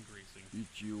gradually increasing.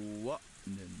 一応は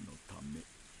念のため。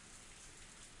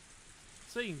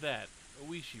Saying that,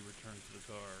 Oishi returned to the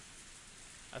car.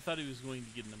 I thought he was going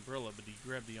to get an umbrella, but he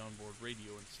grabbed the onboard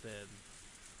radio instead.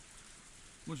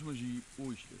 もしもし、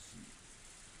大石です。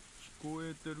聞こ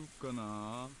えてるか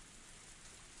な？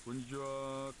こんにち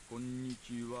は、こんに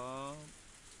ちは。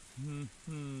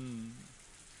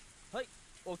はい、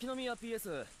沖宮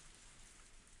PS。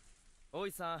大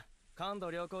石さん、感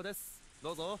度良好です。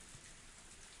どうぞ。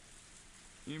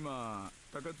今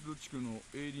高津戸地区の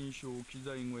営林省機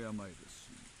材小屋前です。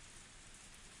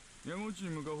矢後地に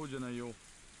向かう方じゃないよ。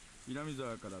南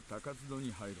沢から高津戸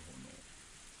に入る方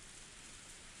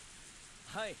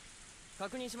の。はい、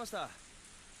確認しました。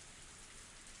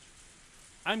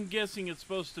I'm guessing it's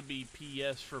supposed to be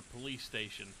PS for police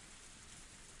station.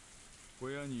 小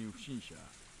屋に不審者。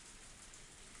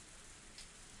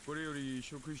これより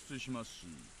職質しますし、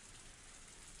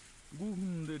5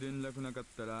分で連絡なかっ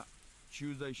たら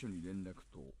駐在所に連絡と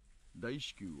大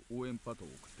至急応援パトを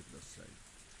送ってくださ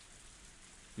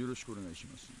い。よろしくお願いし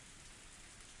ます。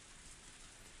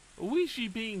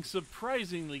Oishi being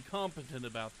surprisingly competent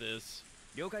about this.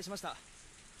 了解しました。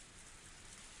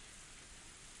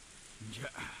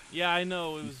Yeah, I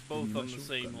know it was both on the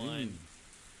same line.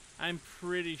 I'm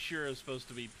pretty sure it's supposed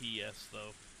to be PS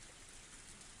though.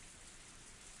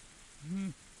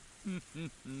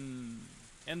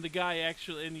 And the guy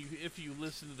actually, and if you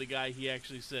listen to the guy, he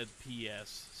actually said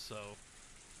PS, so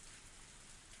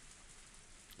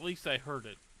at least I heard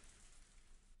it.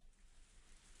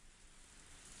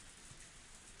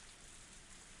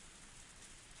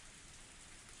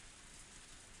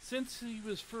 Since he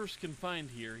was first confined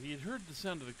here, he had heard the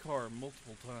sound of the car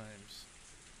multiple times,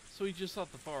 so he just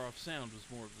thought the far-off sound was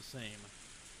more of the same.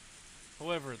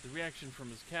 However, the reaction from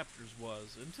his captors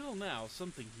was, until now,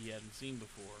 something he hadn't seen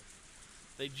before.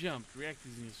 They jumped,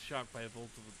 reacting as shocked by a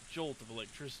jolt of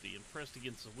electricity, and pressed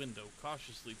against the window,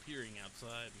 cautiously peering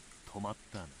outside. 止まっ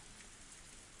たな。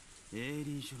営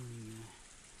林署の人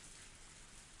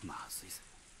間。まずいぜ。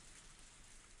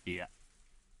いや、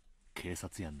警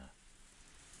察やんな。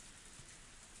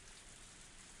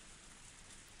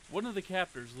One of the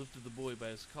captors lifted the boy by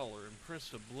his collar and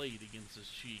pressed a blade against his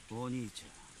cheek. お兄ちゃん、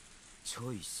ち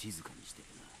ょい静かにしてる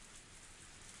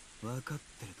な。分かっ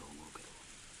てると思うけ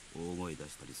ど、大声出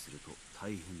したりすると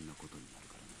大変なことになる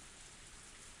から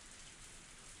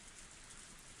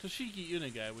な。Toshiki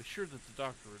Unagai was sure that the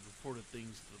doctor had reported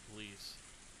things to the police.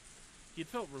 He had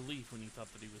felt relief when he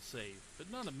thought that he was safe, but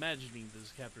not imagining that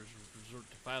his captors would resort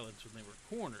to violence when they were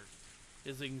cornered.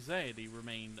 His anxiety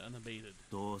remained unabated.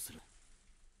 どうする？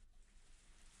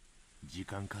時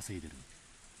間稼いでる。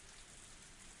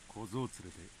小僧連れ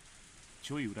て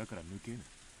ちょい裏から抜けな。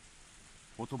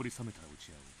ほとぼり冷めたら打ち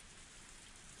合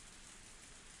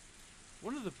おう。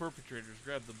 One of the perpetrators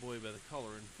grabbed the boy by the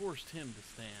collar and forced him to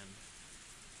stand.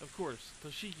 Of course,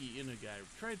 Toshiki Inugai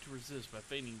tried to resist by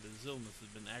feigning that his illness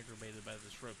had been aggravated by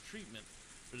this rough treatment,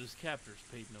 but his captors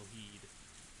paid no heed.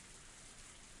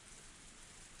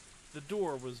 The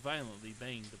door was violently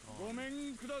banged upon. ごめ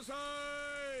んくださ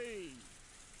い。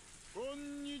こ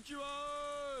んにちは。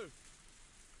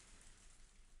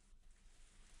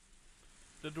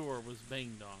 The door was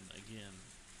banged on again.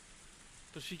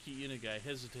 Toshiki Inugai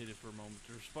hesitated for a moment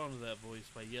to respond to that voice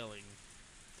by yelling.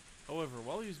 However,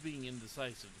 while he was being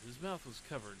indecisive, his mouth was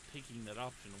covered, taking that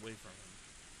option away from him.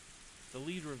 The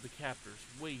leader of the captors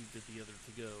waved at the other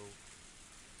to go.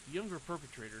 The younger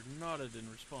perpetrator nodded in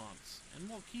response, and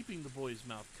while keeping the boy's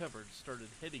mouth covered, started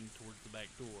heading towards the back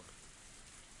door.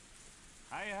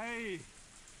 はいはい。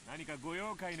何かご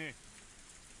用かいね。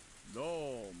どう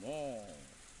も。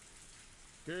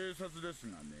警察です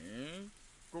がね。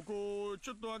ここち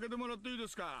ょっと開けてもらっていいで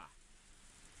すか。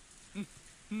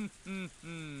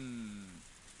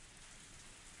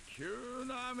急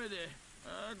な雨で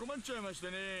困っちゃいまして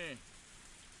ね。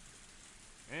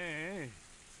ええ。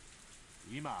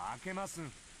今開けます。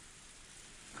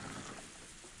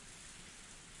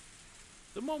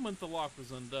The moment the lock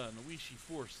was undone, Oishi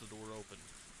forced the door open.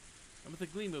 And with a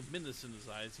gleam of menace in his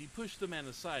eyes, he pushed the man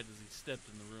aside as he stepped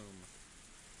in the room.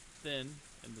 Then,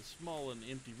 in the small and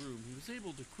empty room, he was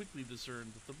able to quickly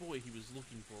discern that the boy he was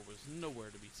looking for was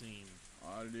nowhere to be seen.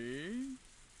 あれ？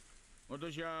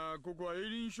私はここは営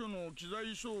林署の機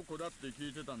材倉庫だって聞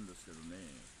いてたんですけどね。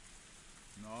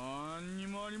何に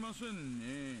もありません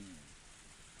ね。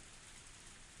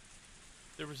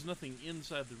There was nothing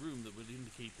inside the room that would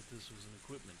indicate that this was an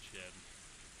equipment shed.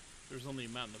 There was only a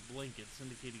mountain of blankets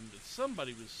indicating that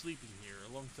somebody was sleeping here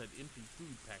alongside empty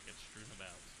food packets strewn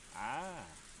about. ああ。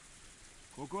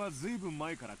ここはずいぶん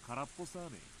前から空っぽさ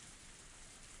ね。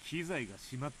機材が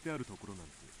しまってあるところなん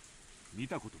て見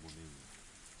たこともね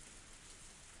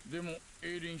えわ。でも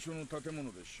営林署の建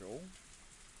物でしょ。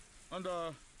あんた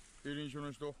営林署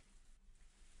の人？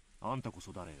あんたこ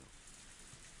そ誰よ。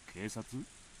警察？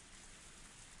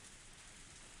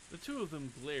 The two of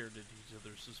them glared at each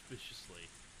other suspiciously.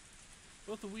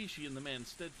 Both Oishi and the man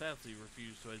steadfastly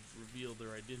refused to reveal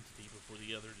their identity before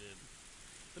the other did.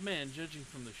 The man, judging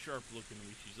from the sharp look in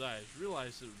Oishi's eyes,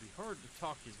 realized it would be hard to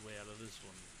talk his way out of this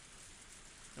one.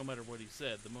 No matter what he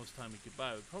said, the most time he could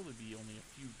buy would probably be only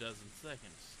a few dozen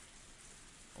seconds.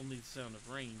 Only the sound of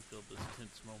rain filled this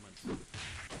tense moment.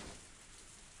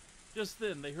 Just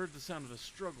then, they heard the sound of a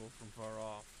struggle from far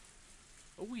off.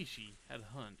 Oishi had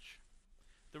a hunch.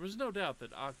 There was no doubt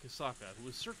that Akasaka, who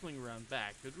was circling around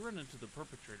back, had run into the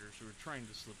perpetrators who were trying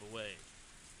to slip away.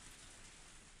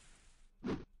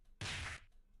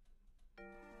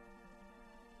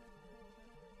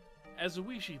 As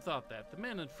Oishi thought that, the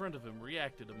man in front of him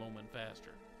reacted a moment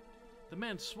faster. The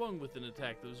man swung with an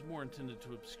attack that was more intended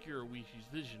to obscure Oishi's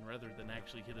vision rather than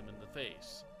actually hit him in the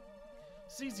face.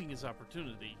 Seizing his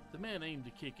opportunity, the man aimed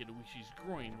to kick at Oishi's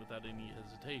groin without any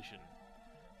hesitation,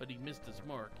 but he missed his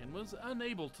mark and was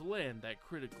unable to land that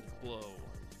critical blow.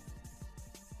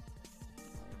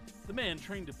 The man,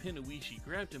 trying to pin Oishi,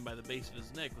 grabbed him by the base of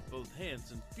his neck with both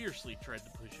hands and fiercely tried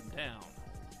to push him down.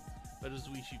 But as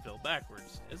Oishi fell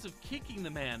backwards, as if kicking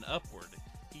the man upward,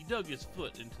 he dug his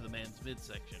foot into the man's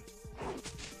midsection.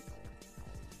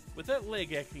 With that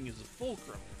leg acting as a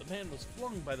fulcrum, the man was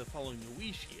flung by the following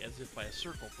Oishi as if by a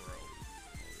circle throw.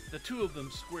 The two of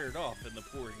them squared off in the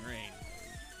pouring rain.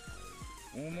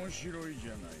 面白いじ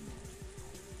ゃないの。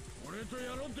俺と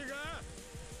やろうってか。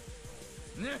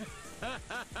ね。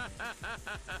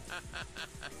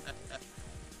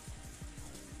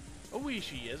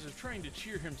Oishi, as if trying to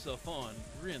cheer himself on,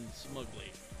 grinned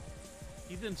smugly.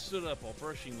 He then stood up while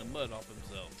brushing the mud off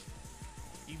himself.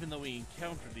 Even though he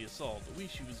encountered the assault,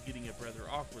 Oishi was getting up rather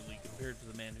awkwardly compared to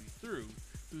the man who threw,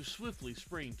 who swiftly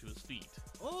sprang to his feet.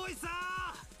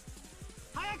 Oi-sa!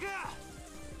 Hayaku!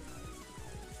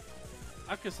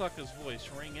 Akasaka's voice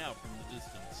rang out from the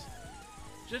distance.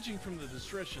 Judging from the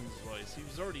distress in his voice, he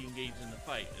was already engaged in the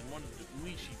fight and wanted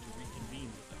Oishi to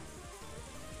reconvene with him.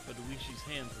 But Oishi's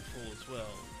hands were full as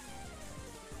well.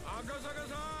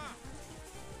 Akasaka-san!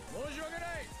 申し訳な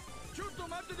い! ちょっと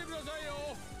待っててください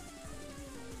よ!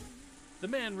 The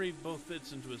man raved both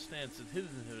fists into a stance and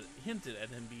hinted at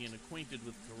him being acquainted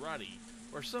with karate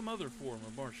or some other form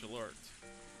of martial arts.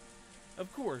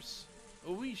 Of course,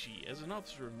 Oishi, as an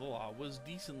officer in the law, was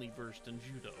decently versed in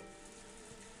judo.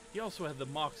 He also had the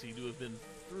moxie to have been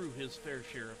through his fair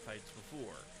share of fights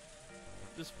before.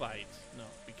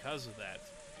 Because of that,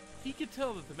 he could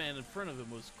tell that the man in front of him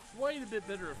was quite a bit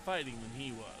better at fighting than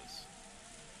he was.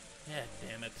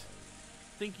 Damn it.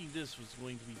 Thinking this was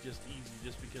going to be just easy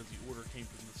just because the order came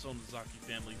from the Sonozaki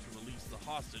family to release the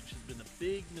hostage had been a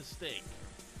big mistake.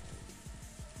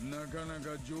 なかな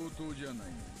か上等じゃないの。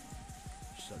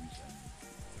久々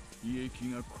に胃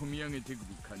液がこみ上げてくる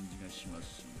感じがしま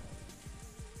す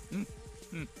よ。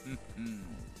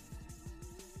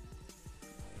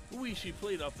Oishi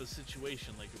played off the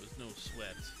situation like it was no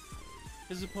sweat.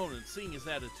 His opponent, seeing his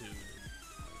attitude,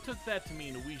 took that to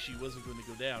mean Oishi wasn't going to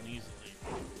go down easily.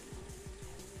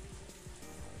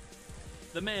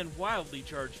 The man wildly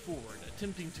charged forward,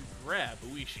 attempting to grab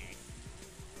Oishi.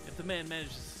 If the man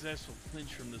managed a successful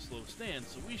clinch from this low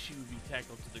stance, Oishi would be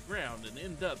tackled to the ground and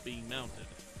end up being mounted.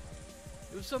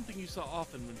 It was something you saw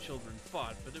often when children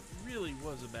fought, but it really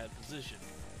was a bad position,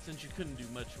 since you couldn't do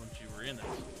much once you were in it.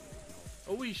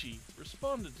 Oishi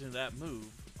responded to that move,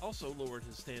 also lowered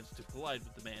his stance to collide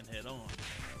with the man head-on.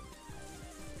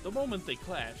 The moment they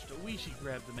clashed, Oishi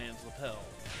grabbed the man's lapel.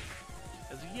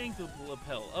 As he yanked the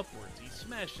lapel upwards, he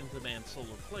smashed into the man's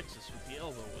solar plexus with the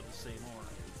elbow with the same arm.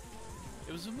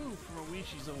 It was a move from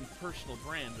Oishi's own personal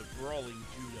brand of brawling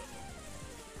judo.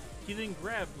 He then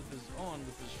grabbed with his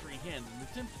free hand and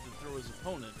attempted to throw his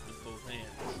opponent with both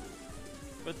hands.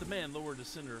 But the man lowered his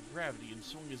center of gravity and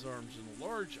swung his arms in a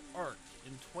large arc,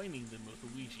 entwining them with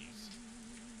Oishi's.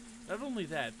 Not only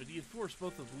that, but he had forced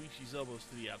both of Oishi's elbows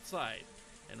to the outside,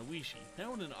 and Oishi,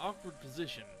 now in an awkward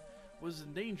position, was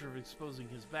in danger of exposing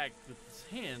his back with his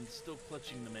hands still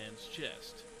clutching the man's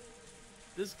chest.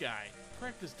 This guy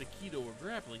practiced Aikido or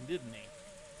grappling, didn't he?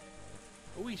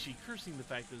 Oishi, cursing the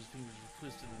fact that his fingers were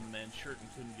twisted in the man's shirt and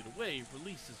couldn't get away,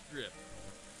 released his grip.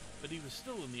 But he was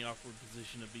still in the awkward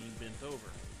position of being bent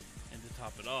over, and to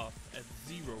top it off, at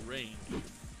zero range.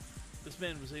 This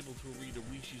man was able to read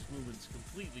Oishi's movements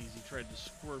completely as he tried to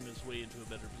squirm his way into a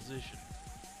better position.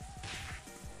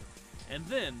 And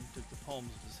then took the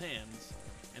palms of his hands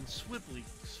and swiftly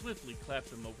clapped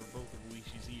them over both of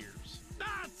Oishi's ears.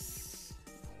 That's!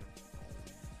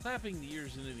 Clapping the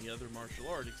ears in any other martial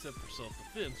art except for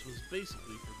self-defense was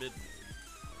basically forbidden.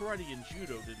 Karate and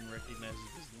judo didn't recognize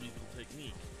it as a legal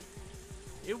technique.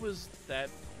 It was that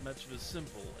much of a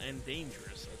simple and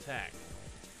dangerous attack.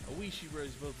 Oishi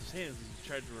raised both his hands as he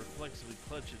tried to reflexively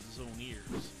clutch at his own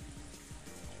ears.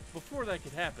 Before that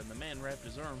could happen, the man wrapped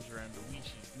his arms around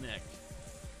Oishi's neck.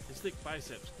 His thick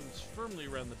biceps clenched firmly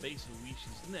around the base of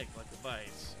Oishi's neck like a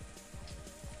vice.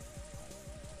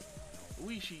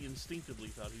 Oishi instinctively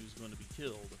thought he was going to be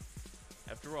killed.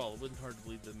 After all, it wasn't hard to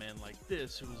believe that a man like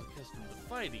this, who was accustomed to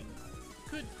fighting,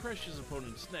 could crush his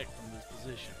opponent's neck from this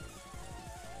position.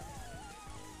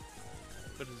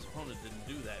 But his opponent didn't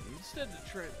do that, and instead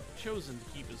chosen to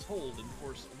keep his hold and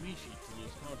force Oishi to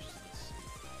lose consciousness.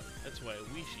 That's why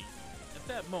Oishi, at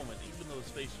that moment, even though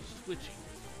his face was twitching,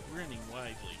 was grinning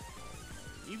widely.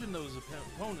 Even though his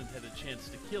opponent had a chance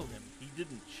to kill him, he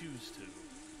didn't choose to.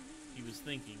 He was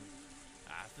thinking,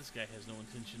 this guy has no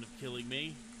intention of killing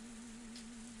me.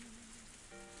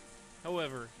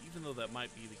 However, even though that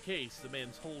might be the case, the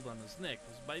man's hold on his neck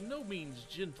was by no means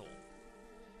gentle.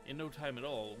 In no time at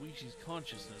all, Oishi's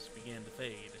consciousness began to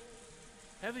fade.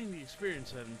 Having the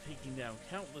experience of having taken down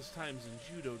countless times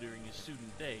in judo during his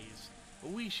student days,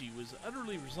 Oishi was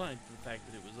utterly resigned to the fact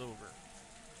that it was over.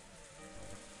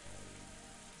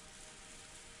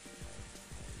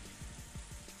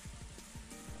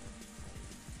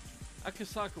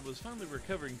 Akasaka was finally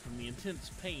recovering from the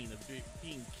intense pain of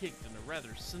being kicked in a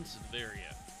rather sensitive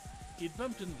area. He had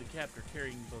bumped into the captor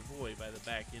carrying Bavoy by the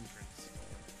back entrance.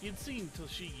 He had seen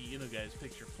Toshigi Inugai's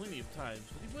picture plenty of times,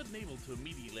 but he wasn't able to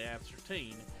immediately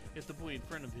ascertain if the boy in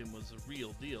front of him was a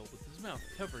real deal, with his mouth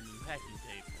covered in packing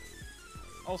tape.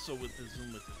 Also, with his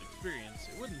limited experience,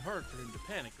 it wasn't hard for him to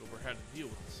panic over how to deal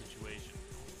with the situation.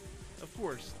 Of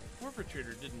course, the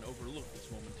perpetrator didn't overlook this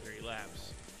momentary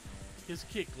lapse. His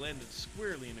kick landed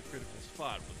squarely in a critical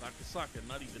spot, with Akasaka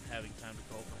not even having time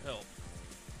to call for help.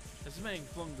 As the man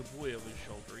flung the boy over his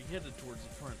shoulder, he headed towards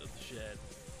the front of the shed.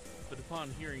 But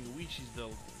upon hearing Oishi's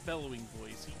bellowing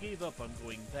voice, he gave up on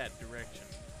going that direction.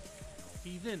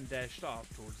 He then dashed off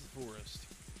towards the forest.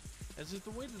 As if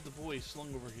the weight of the boy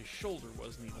slung over his shoulder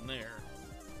wasn't even there,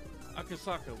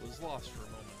 Akasaka was lost for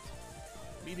a moment.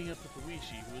 Meeting up with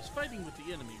Oishi, who was fighting with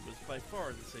the enemy, was by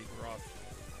far the safer option.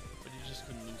 But he just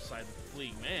couldn't lose sight of the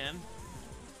fleeing man.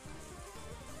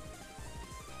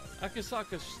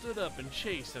 Akasaka stood up and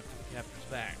chased after the captor's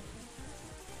back.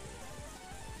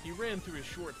 He ran through a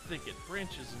short thicket,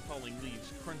 branches and falling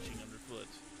leaves crunching underfoot.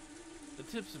 The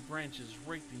tips of branches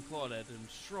raked and clawed at him,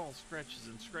 straw scratches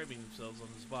inscribing themselves on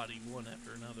his body one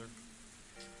after another.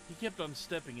 He kept on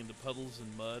stepping into puddles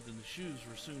and mud, and the shoes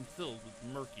were soon filled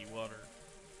with murky water.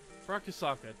 For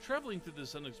Akasaka, traveling through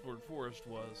this unexplored forest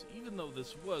was, even though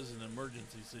this was an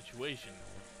emergency situation,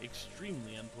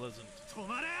 extremely unpleasant.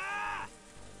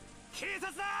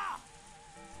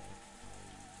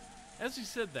 As he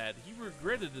said that, he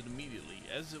regretted it immediately,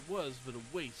 as it was but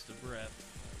a waste of breath.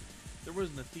 There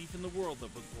wasn't a thief in the world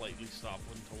that would politely stop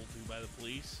when told to by the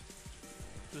police.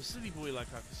 To a city boy like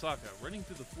Akasaka, running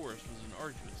through the forest was an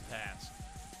arduous task.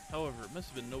 However, it must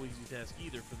have been no easy task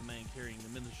either for the man carrying the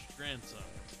minister's grandson.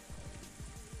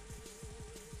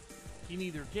 He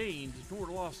neither gained nor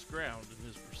lost ground in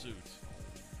his pursuit.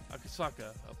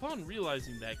 Akasaka, upon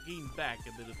realizing that, gained back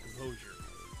a bit of composure.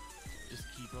 Just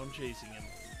keep on chasing him.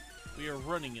 We are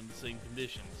running in the same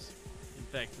conditions. In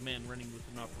fact, the man running with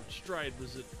an awkward stride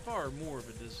was at far more of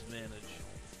a disadvantage.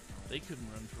 They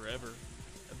couldn't run forever.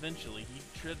 Eventually,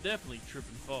 he'd definitely trip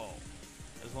and fall.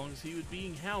 As long as he was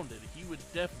being hounded, he would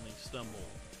definitely stumble.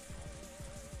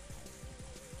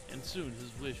 And soon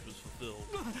his wish was fulfilled.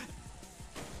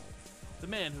 The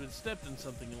man who had stepped in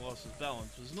something and lost his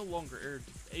balance was no longer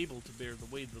able to bear the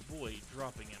weight of the boy,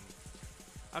 dropping him.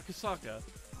 Akasaka,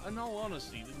 in all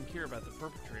honesty, didn't care about the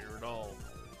perpetrator at all,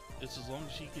 just as long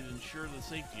as she could ensure the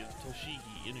safety of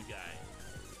Toshigi Inugai.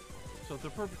 So if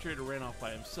the perpetrator ran off by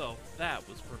himself, that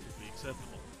was perfectly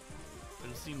acceptable.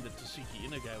 But it seemed that Toshigi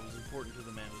Inugai was important to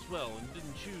the man as well, and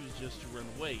didn't choose just to run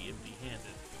away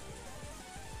empty-handed.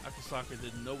 Akasaka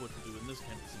didn't know what to do in this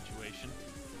kind of situation.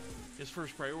 His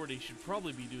first priority should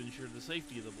probably be to ensure the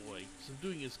safety of the boy,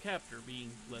 subduing his captor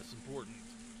being less important.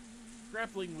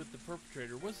 Grappling with the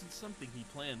perpetrator wasn't something he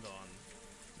planned on.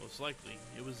 Most likely,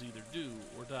 it was either do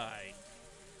or die.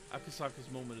 Akasaka's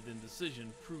moment of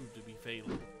indecision proved to be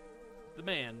fatal. The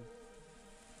man,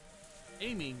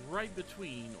 aiming right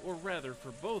between, or rather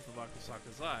for both of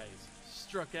Akasaka's eyes,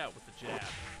 struck out with a jab.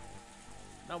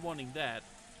 Not wanting that,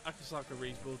 Akasaka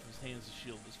raised both his hands to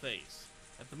shield his face.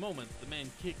 At the moment, the man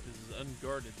kicked at his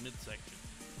unguarded midsection.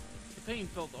 The pain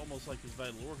felt almost like his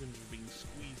vital organs were being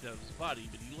squeezed out of his body,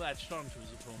 but he latched onto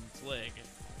his opponent's leg.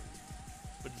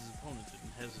 But his opponent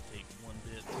didn't hesitate one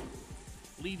bit.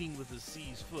 Leading with his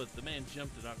seized foot, the man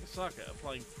jumped at Akasaka,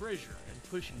 applying pressure and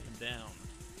pushing him down.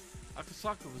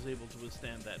 Akasaka was able to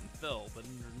withstand that and fell, but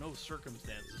under no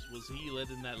circumstances was he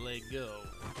letting that leg go.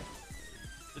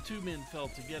 The two men fell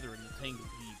together in a tangled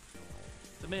heap.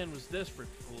 The man was desperate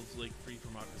to pull his leg free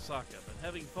from Akasaka, but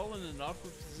having fallen in an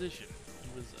awkward position, he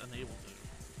was unable to.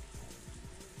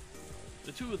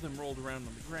 The two of them rolled around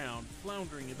on the ground,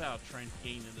 floundering about trying to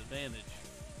gain an advantage.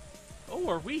 Oh,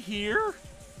 are we here?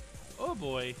 Oh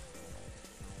boy.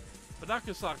 But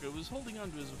Akasaka was holding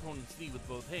onto his opponent's knee with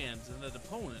both hands, and that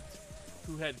opponent,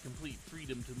 who had complete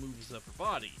freedom to move his upper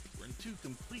body, were in two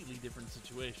completely different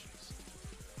situations.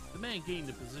 The man gained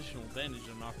a positional advantage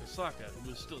on Akasaka,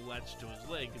 who was still latched to his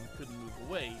leg and couldn't move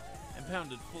away, and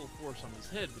pounded full force on his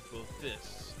head with both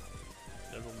fists.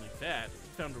 Not only that,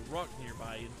 he found a rock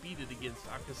nearby and beat it against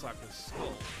Akasaka's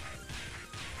skull.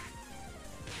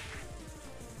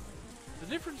 The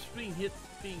difference between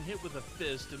being hit with a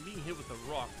fist and being hit with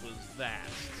a rock was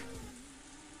vast.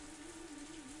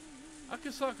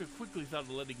 Akasaka quickly thought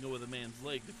of letting go of the man's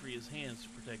leg to free his hands to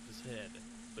protect his head,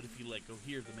 but if he let go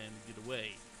here, the man would get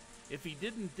away. If he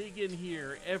didn't dig in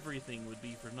here, everything would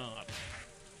be for naught.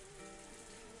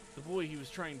 The boy he was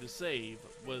trying to save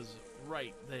was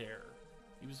right there.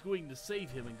 He was going to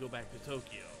save him and go back to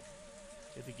Tokyo.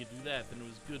 If he could do that, then it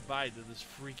was goodbye to this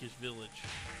freakish village.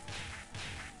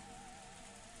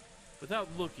 Without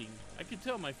looking, I could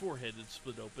tell my forehead had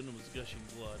split open and was gushing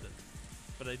blood.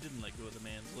 But I didn't let go of the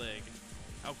man's leg.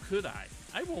 How could I?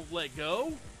 I won't let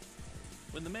go!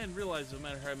 When the man realized no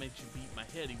matter how much he beat my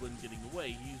head, he wasn't getting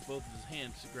away, he used both of his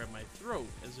hands to grab my throat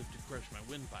as if to crush my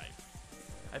windpipe.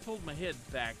 I pulled my head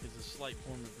back as a slight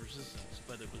form of resistance,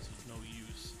 but it was of no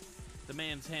use. The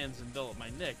man's hands enveloped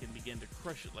my neck and began to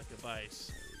crush it like a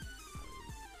vice.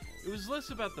 It was less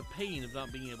about the pain of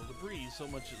not being able to breathe so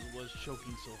much as it was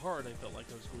choking so hard I felt like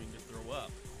I was going to throw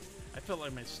up. I felt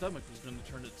like my stomach was going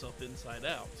to turn itself inside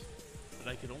out,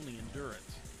 but I could only endure it.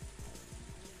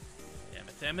 Damn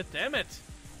it, damn it, damn it!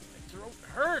 My throat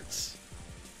hurts!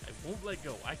 I won't let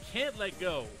go. I can't let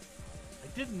go! I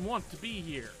didn't want to be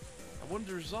here. I wanted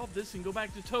to resolve this and go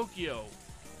back to Tokyo.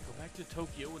 Go back to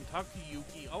Tokyo and talk to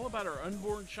Yuki all about our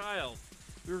unborn child.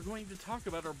 We were going to talk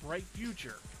about our bright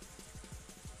future.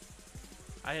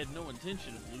 I had no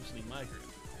intention of loosening my grip.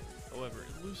 However,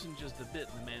 it loosened just a bit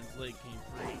and the man's leg came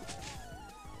free.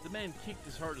 The man kicked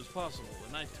as hard as possible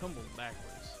and I tumbled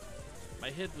backwards.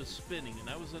 My head was spinning and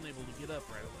I was unable to get up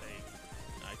right away.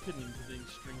 I couldn't even put any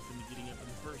strength into getting up in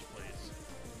the first place.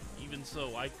 Even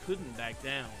so, I couldn't back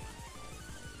down.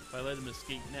 If I let him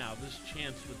escape now, this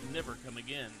chance would never come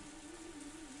again.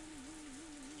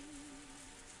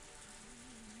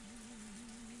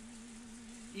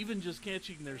 Even just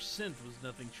catching their scent was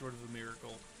nothing short of a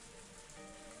miracle.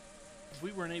 If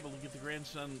we weren't able to get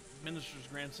the minister's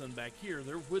grandson back here,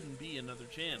 there wouldn't be another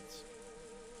chance.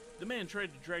 The man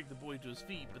tried to drag the boy to his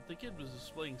feet, but the kid was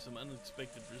displaying some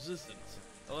unexpected resistance,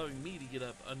 allowing me to get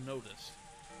up unnoticed.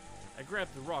 I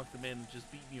grabbed the rock the man had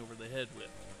just beat me over the head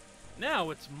with. Now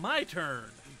it's my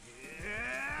turn!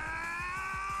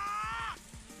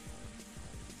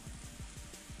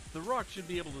 The rock should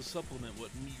be able to supplement what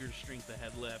meager strength I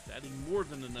had left, adding more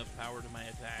than enough power to my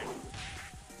attack.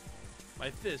 My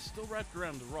fist, still wrapped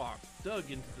around the rock, dug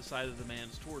into the side of the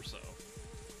man's torso.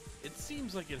 It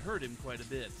seems like it hurt him quite a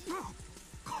bit.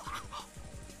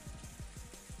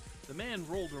 The man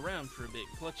rolled around for a bit,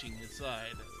 clutching his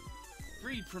side.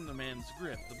 Freed from the man's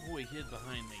grip, the boy hid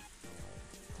behind me.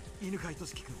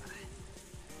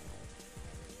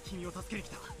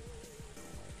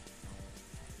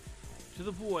 To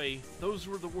the boy, those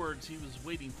were the words he was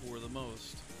waiting for the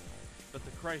most. But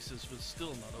the crisis was still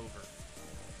not over.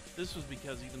 This was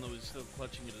because even though he was still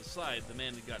clutching at his side, the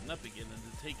man had gotten up again and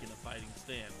had taken a fighting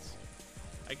stance.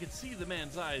 I could see the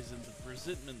man's eyes and the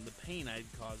resentment and the pain I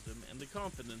had caused him, and the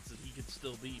confidence that he could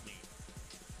still beat me.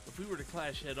 If we were to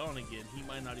clash head on again, he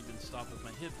might not even stop if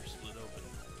my hip were split open.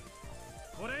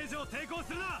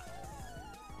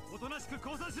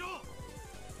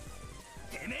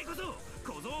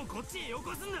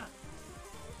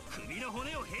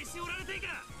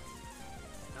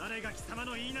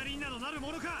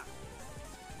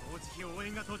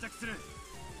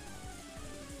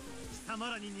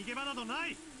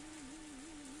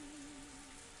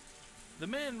 The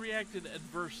man reacted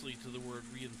adversely to the word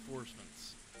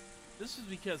reinforcements. This is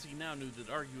because he now knew that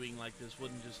arguing like this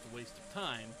wasn't just a waste of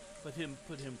time, but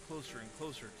put him closer and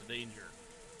closer to danger.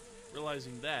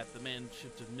 Realizing that, the man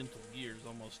shifted mental gears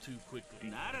almost too quickly.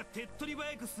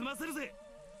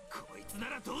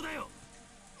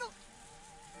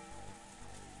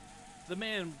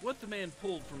 What the man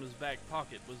pulled from his back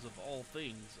pocket was of all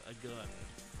things a gun.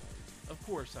 Of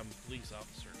course, I'm a police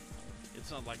officer.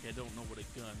 It's not like I don't know what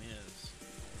a gun is.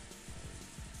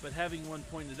 but having one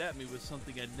pointed at me was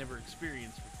something I'd never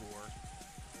experienced before.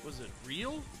 Was it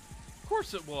real? Of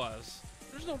course it was.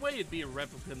 There's no way it'd be a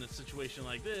replica in a situation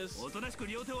like this. おとなしく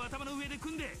両手を頭の上で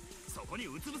組んでそこに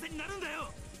うつ伏せになるんだ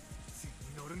よ。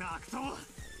乗るな悪党。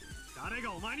誰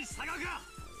がお前に従うか。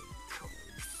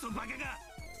クソバカが。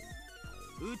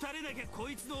撃たれなきゃこ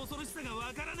いつの恐ろしさが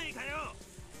わからねえかよ。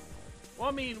Well,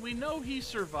 I mean, we know he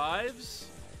survives,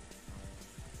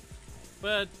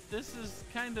 but this is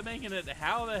kind of making it.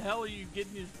 How the hell are you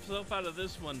getting yourself out of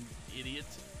this one, idiot?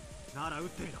 なら撃っ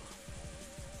てみろ。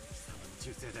貴様の忠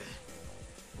誠で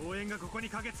応援がここに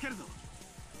駆けつけるぞ。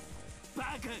バ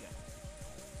カが。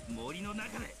森の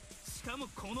中でしかも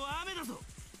この雨だぞ。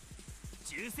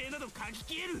銃声などかき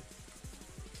消える。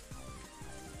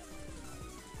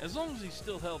As long as he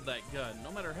still held that gun, no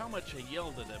matter how much I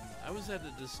yelled at him, I was at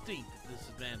a distinct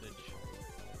disadvantage.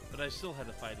 But I still had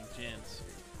a fighting chance.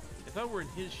 If I were in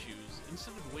his shoes,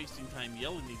 instead of wasting time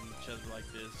yelling at each other like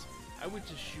this, I would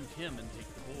just shoot him and take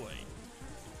the boy.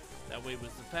 That way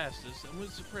was the fastest and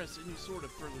would suppress any sort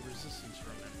of further resistance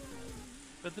from him.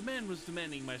 But the man was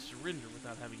demanding my surrender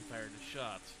without having fired a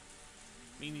shot,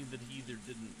 meaning that he either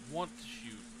didn't want to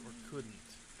shoot or couldn't.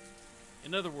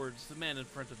 In other words, the man in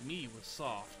front of me was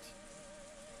soft.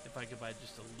 If I could buy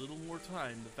just a little more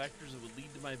time, the factors that would lead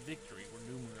to my victory were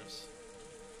numerous.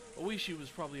 Oishi was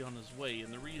probably on his way,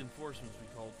 and the reinforcements we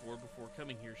called for before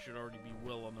coming here should already be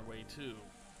well on their way too.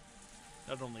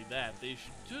 Not only that, they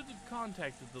should have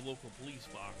contacted the local police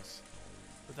box.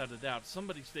 Without a doubt,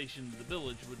 somebody stationed in the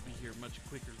village would be here much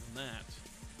quicker than that.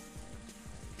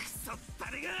 クソっ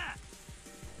たれが。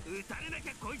撃たれなき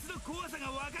ゃこいつの怖さが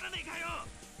わからねえかよ。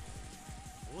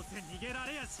どうせ逃げら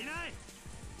れやしない。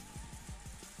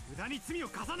無駄に罪を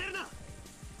重ねるな。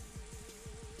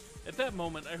At that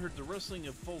moment, I heard the rustling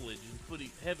of foliage and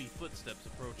heavy footsteps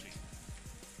approaching.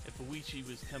 If Oishi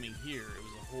was coming here, it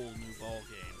was a whole new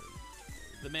ballgame.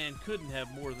 The man couldn't have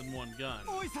more than one gun.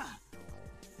 おいさん、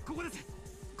ここです。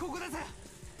ここです。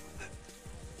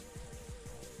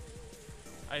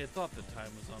I had thought that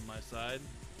time was on my side,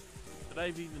 but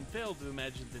I've even failed to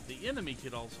imagine that the enemy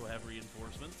could also have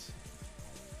reinforcements.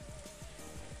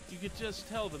 You could just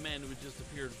tell the man who had just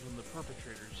appeared from the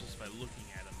perpetrators just by looking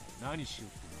at him. 何しよっ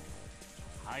てん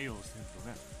の。はよせんと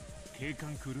な。警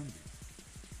官来るんで。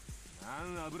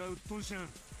なん油うっとんしゃん。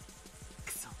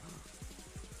くそ。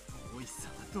おいさ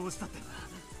んはどうしたってんだ。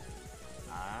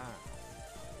あ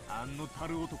あ。あんの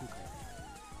樽男かよ。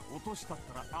落としたっ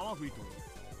たら泡吹いとる。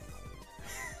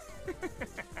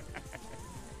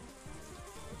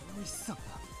おいさんは。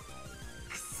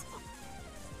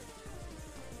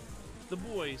The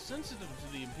boy, sensitive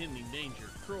to the impending danger,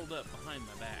 curled up behind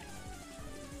my back.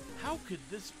 How could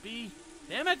this be?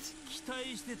 Damn it! 期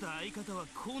待してた相方は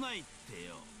来ないって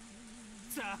よ。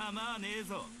ざまあねえ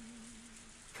ぞ。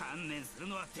観念する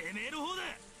のはてめえの方だ。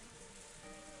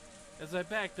As I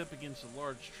backed up against a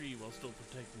large tree while still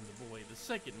protecting the boy, the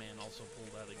second man also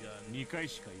pulled out a gun. 2回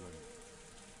しか言わ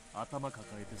ぬ。頭抱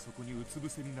えてそこにうつ伏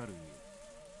せになるんよ。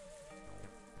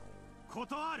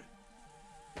断る。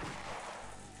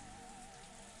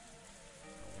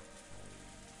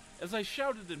As I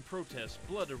shouted in protest,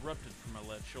 blood erupted from my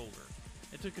left shoulder.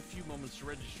 It took a few moments to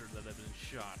register that I'd been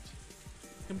shot.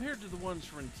 Compared to the ones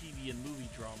from TV and movie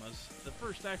dramas, the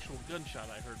first actual gunshot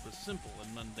I heard was simple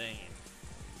and mundane.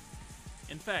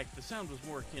 In fact, the sound was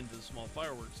more akin to the small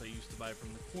fireworks I used to buy from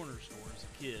the corner store as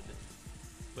a kid.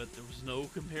 But there was no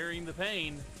comparing the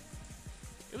pain.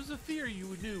 It was a fear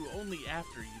you knew only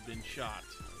after you'd been shot.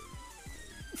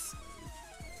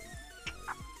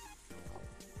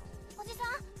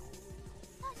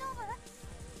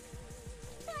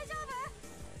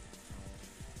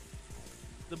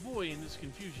 The boy, in his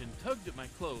confusion, tugged at my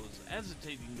clothes,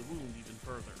 agitating the wound even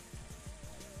further.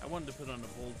 I wanted to put on a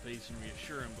bold face and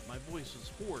reassure him, but my voice was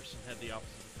hoarse and had the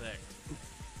opposite effect.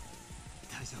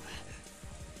 大丈夫。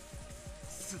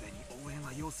すでに応援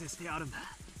は要請してあるんだ。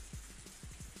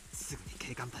すぐに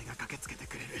警官隊が駆けつけて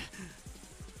くれる。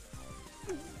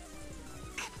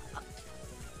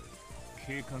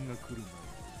警官が来る前に、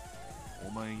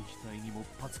お前に額にもっ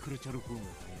ぱつくれちゃる方が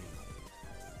早い。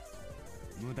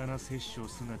無駄な殺生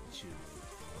すなっちゅう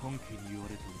本家に言わ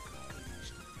れとるから加減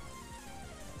しとる。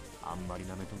あんまり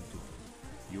なめとんと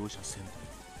容赦せんとよ。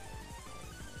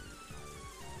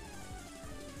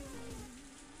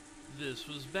This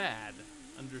was bad.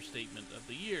 Understatement of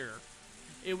the year.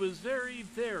 It was very,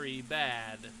 very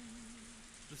bad.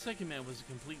 The second man was a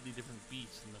completely different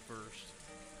beast than the first.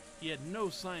 He had no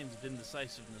signs of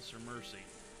indecisiveness or mercy.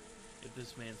 If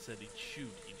this man said he'd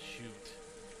shoot, he'd shoot.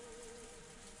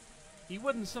 He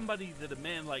wasn't somebody that a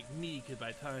man like me could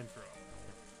buy time from.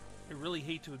 I really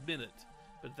hate to admit it,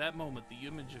 But at that moment, the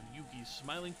image of Yuki's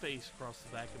smiling face crossed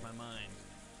the back of my mind.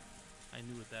 I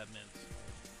knew what that meant.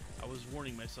 I was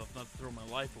warning myself not to throw my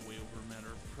life away over a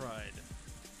matter of pride.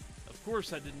 Of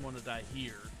course I didn't want to die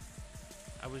here.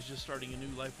 I was just starting a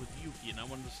new life with Yuki, and I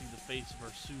wanted to see the face of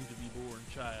our soon-to-be-born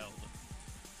child.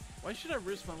 Why should I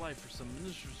risk my life for some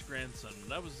minister's grandson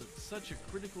when I was at such a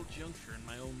critical juncture in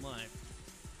my own life?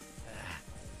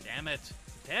 Damn it!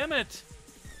 Damn it!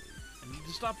 I need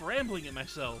to stop rambling at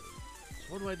myself.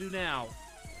 So what do I do now?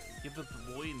 Give up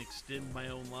the boy and extend my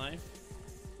own life?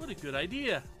 What a good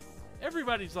idea!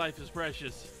 Everybody's life is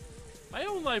precious. My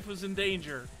own life was in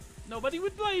danger. Nobody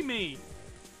would blame me.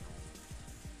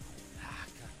 God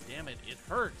damn it, it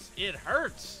hurts. It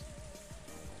hurts!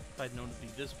 If I'd known it'd be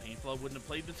this painful, I wouldn't have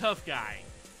played the tough guy.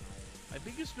 My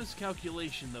biggest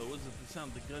miscalculation, though, was that the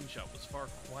sound of the gunshot was far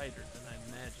quieter than I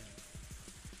imagined.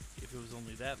 If it was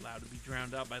only that loud, it'd be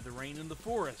drowned out by the rain in the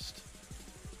forest.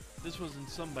 This wasn't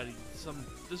something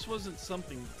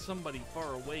that somebody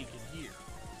far away could hear.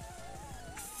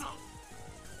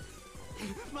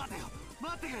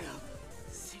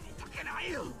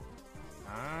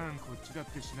こっちだっ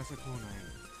て死なせとうない。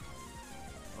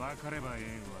分かればええん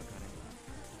分かれ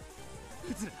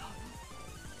ば。撃つなよ。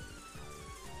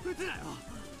撃つなよ。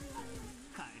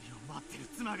帰りを待ってる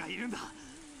妻がいるんだ。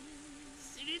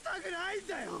死にたくないん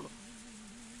だよ。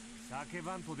叫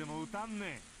ばんとでも撃たん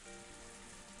ね。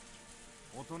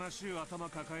おとなしゅう頭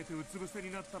抱えてうつ伏せ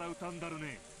になったら撃たんだる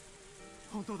ね。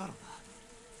本当だろう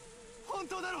な。本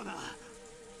当だろうな。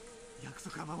約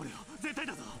束は守れよ。絶対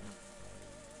だぞ。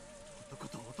男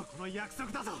と男の約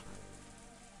束だぞ。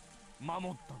守っ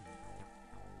たんだ。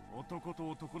男と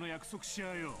男の約束し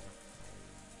やよ。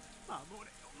守れ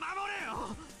よ、守れ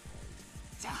よ。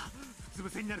じゃあうつ伏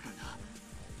せになるか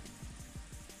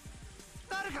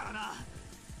らな。なるからな。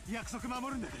約束守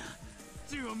るんだから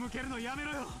銃を向けるのやめ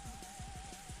ろよ。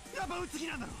やっぱ撃つ気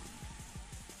なんだろ。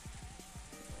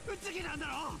撃つ気なんだ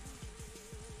ろ。俺が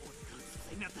うつ伏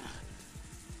せになったら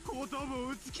後頭部を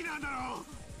撃つ気なんだろ。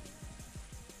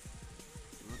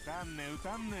撃たんね撃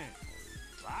たんね。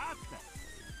わかっ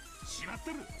た。しまっ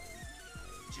てる。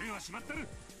銃はしまってる。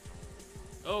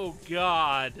Oh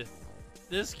God,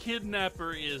 this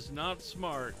kidnapper is not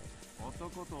smart.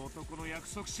 男と男の約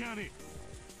束しやねえ。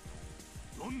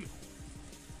どんな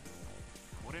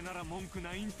これなら文句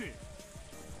ないんて。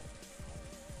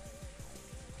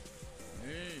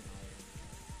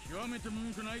極めて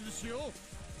文句ないですよ。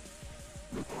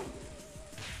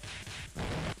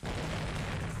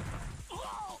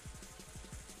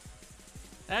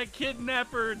That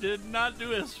kidnapper did not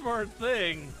do a smart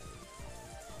thing.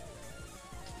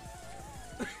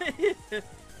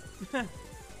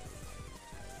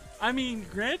 I mean,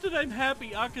 granted, I'm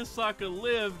happy Akasaka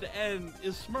lived and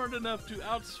is smart enough to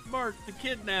outsmart the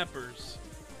kidnappers.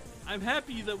 I'm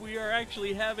happy that we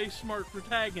actually have a smart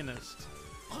protagonist.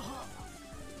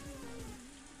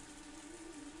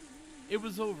 It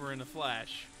was over in a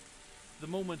flash. The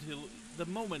moment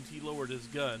he lowered his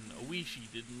gun,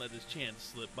 Oishi didn't let his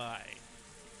chance slip by.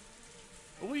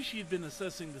 Oishi had been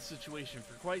assessing the situation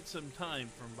for quite some time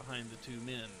from behind the two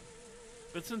men.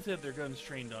 But since they had their guns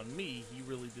trained on me, he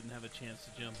really didn't have a chance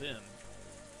to jump in.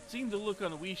 Seeing the look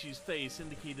on Oishi's face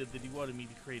indicated that he wanted me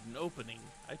to create an opening,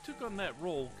 I took on that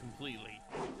role completely.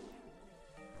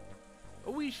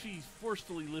 Oishi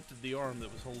forcefully lifted the arm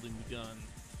that was holding the gun.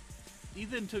 He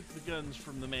then took the guns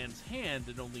from the man's hand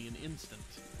in only an instant.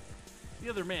 The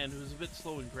other man, who was a bit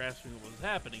slow in grasping what was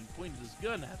happening, pointed his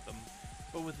gun at them,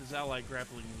 but with his ally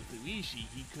grappling with Oishi,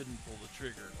 he couldn't pull the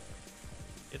trigger.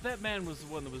 If that man was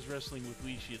the one that was wrestling with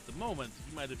Oishi at the moment,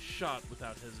 he might have shot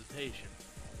without hesitation.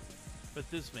 But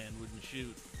this man wouldn't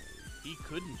shoot. He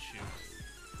couldn't shoot.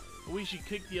 Oishi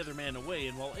kicked the other man away,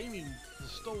 and while aiming the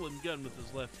stolen gun with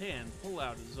his left hand, pulled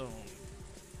out his own.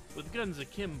 With guns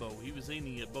akimbo, he was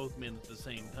aiming at both men at the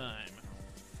same time.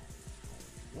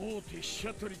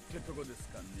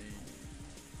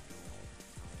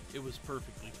 It was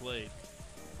perfectly played.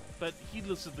 But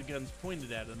heedless of the guns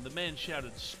pointed at him, the man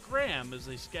shouted "Scram!" as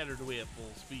they scattered away at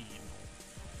full speed.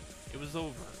 It was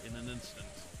over in an instant.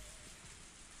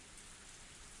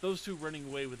 Those two running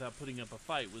away without putting up a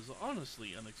fight was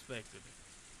honestly unexpected.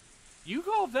 You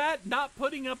call that not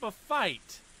putting up a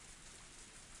fight?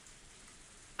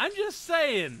 I'm just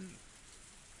saying.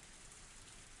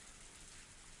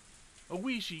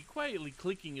 Oishi, quietly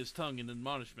clicking his tongue in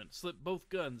admonishment, slipped both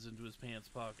guns into his pants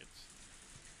pockets.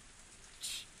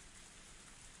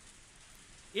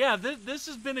 Yeah, this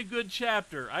has been a good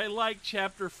chapter. I like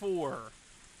chapter 4.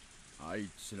 あい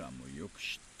つらもよく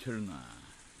知ってるな。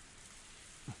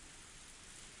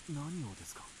何をで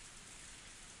すか。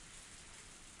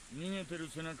逃げてる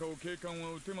背中を警官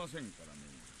は撃てませんからね。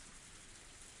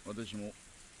私も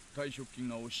退職金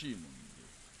が惜しいもんで。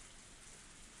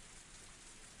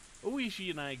Oishi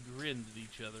and I grinned at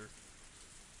each other.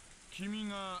 君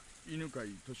が犬飼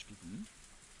俊樹君？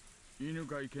犬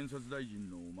飼検察大臣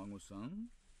のお孫さん？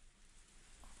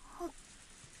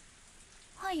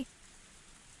はい。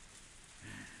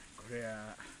こり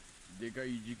ゃでか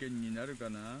い事件になるか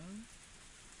な。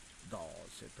どう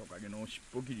せトカゲの尻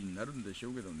尾切りになるんでしょ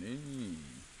うけどね。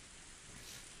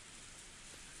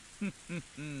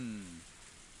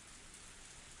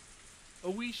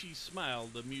Oishi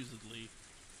smiled amusedly.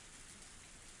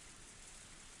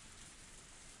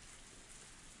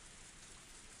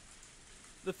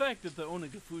 The fact that the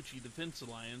Onagafuchi Defense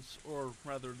Alliance, or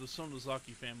rather the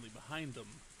Sonozaki family behind them,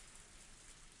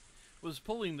 was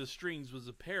pulling the strings was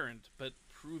apparent, but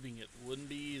proving it wouldn't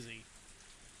be easy.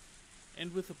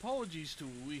 And with apologies to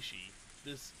Oishi,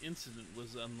 this incident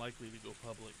was unlikely to go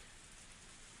public.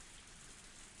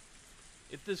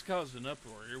 If this caused an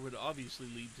uproar, it would obviously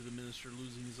lead to the minister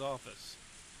losing his office.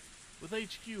 With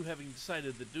HQ having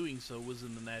decided that doing so was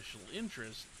in the national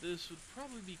interest, this would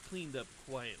probably be cleaned up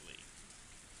quietly.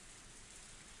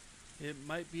 It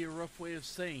might be a rough way of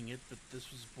saying it, but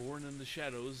this was born in the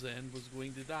shadows and was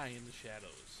going to die in the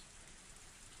shadows.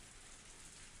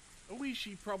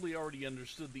 Oishi probably already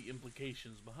understood the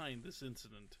implications behind this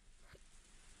incident.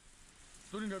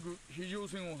 とにかく非常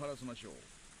線を張らせましょう。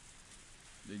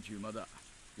連中まだ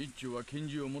一丁は拳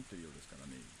銃を持ってるようですから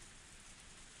ね。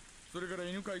それから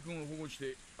犬飼君を保護し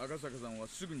て赤坂さんは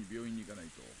すぐに病院に行かない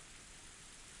と。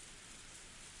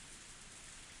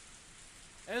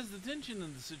As the tension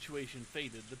in the situation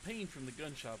faded, the pain from the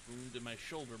gunshot wound in my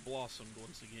shoulder blossomed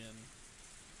once again.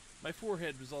 My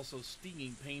forehead was also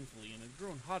stinging painfully and had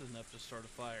grown hot enough to start a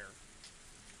fire.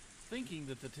 Thinking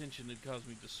that the tension had caused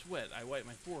me to sweat, I wiped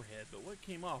my forehead, but what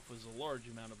came off was a large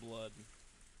amount of blood.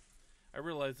 I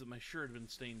realized that my shirt had been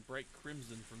stained bright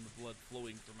crimson from the blood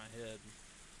flowing from my head.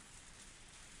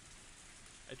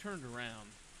 I turned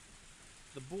around.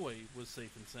 The boy was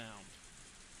safe and sound,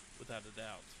 without a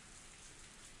doubt.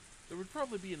 There would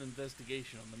probably be an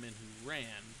investigation on the men who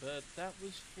ran, but that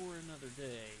was for another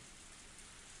day.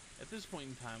 At this point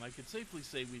in time, I could safely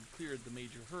say we'd cleared the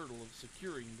major hurdle of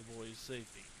securing the boy's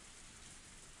safety.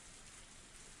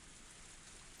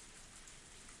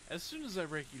 As soon as I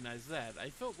recognized that, I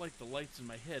felt like the lights in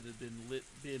my head had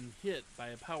been hit by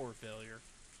a power failure.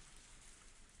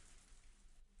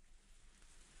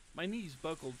 My knees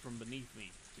buckled from beneath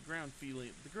me, the ground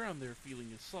there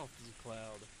feeling as soft as a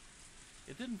cloud.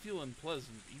 It didn't feel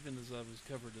unpleasant, even as I was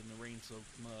covered in the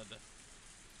rain-soaked mud.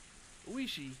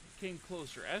 Oishi came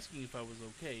closer, asking if I was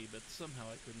okay, but somehow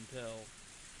I couldn't tell.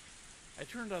 I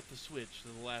turned out the switch to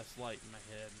the last light in my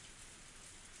head.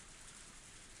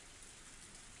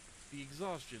 The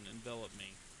exhaustion enveloped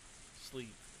me.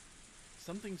 Sleep.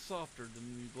 Something softer than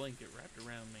a new blanket wrapped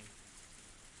around me.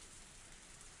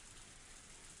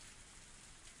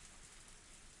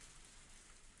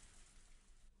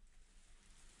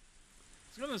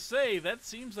 I was gonna say, that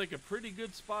seems like a pretty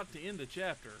good spot to end a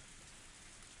chapter.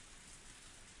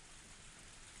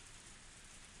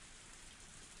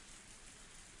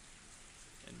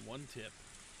 And one tip.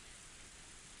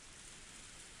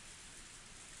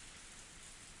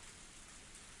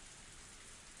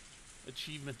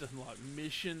 Achievement unlocked.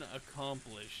 Mission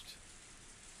accomplished.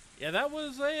 Yeah, that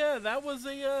was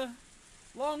a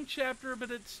long chapter, but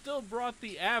it still brought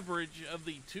the average of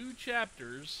the 2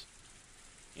 chapters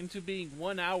into being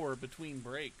 1 hour between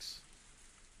breaks.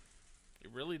 It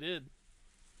really did.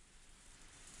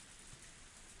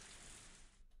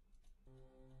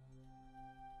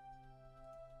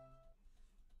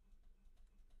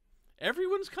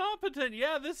 Everyone's competent.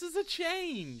 Yeah, this is a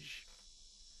change.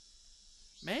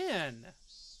 Man.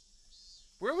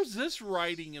 Where was this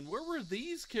writing and where were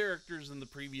these characters in the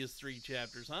previous 3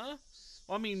 chapters, huh?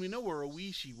 Well, I mean, we know where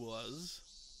Oishi was,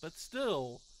 but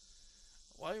still.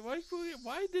 Why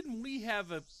didn't we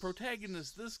have a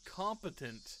protagonist this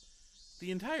competent the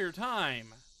entire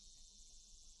time?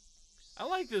 I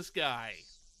like this guy.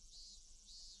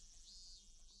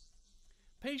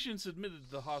 Patients admitted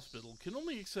to the hospital can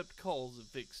only accept calls at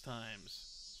fixed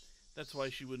times. That's why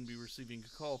she wouldn't be receiving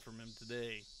a call from him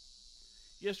today.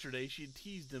 Yesterday, she had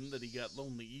teased him that he got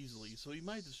lonely easily, so he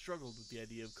might have struggled with the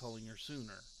idea of calling her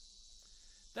sooner.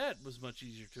 That was much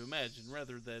easier to imagine,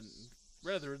 rather than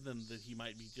that he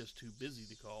might be just too busy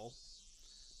to call,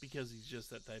 because he's just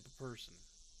that type of person.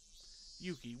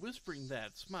 Yuki, whispering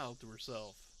that, smiled to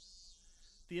herself.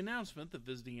 The announcement that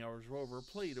visiting hours were over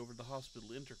played over the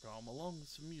hospital intercom along with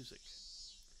some music.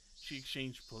 She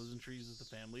exchanged pleasantries with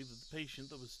the family that the patient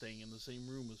that was staying in the same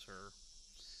room as her,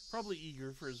 probably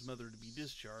eager for his mother to be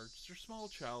discharged, her small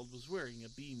child was wearing a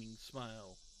beaming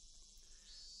smile.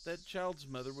 That child's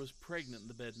mother was pregnant in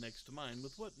the bed next to mine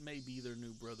with what may be their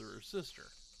new brother or sister.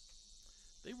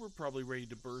 They were probably ready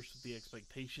to burst with the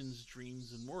expectations,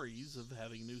 dreams, and worries of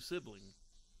having a new sibling.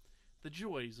 The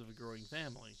joys of a growing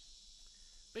family.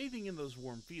 Bathing in those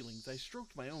warm feelings, I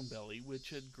stroked my own belly, which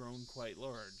had grown quite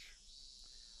large.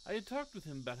 I had talked with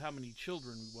him about how many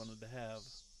children we wanted to have.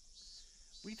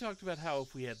 We talked about how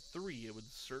if we had 3, it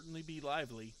would certainly be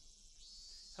lively.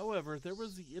 However, there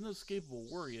was the inescapable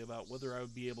worry about whether I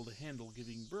would be able to handle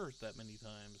giving birth that many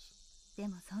times. で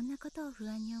もそんなことを不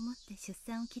安に思って出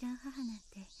産を嫌う母なん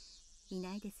てい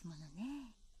ないですもの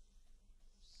ね。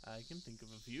I can think of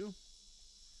a few.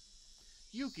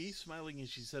 Yuki, smiling as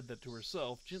she said that to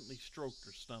herself, gently stroked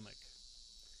her stomach.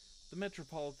 The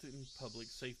Metropolitan Public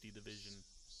Safety Division.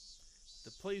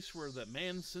 The place where that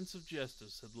man's sense of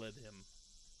justice had led him.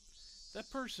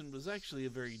 That person was actually a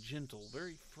very gentle,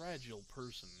 very fragile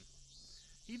person.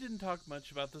 He didn't talk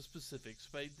much about the specifics,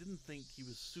 but I didn't think he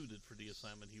was suited for the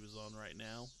assignment he was on right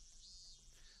now.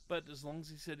 But as long as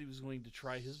he said he was going to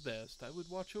try his best, I would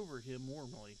watch over him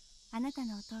warmly. あなた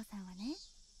のお父さんはね、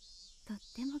とっ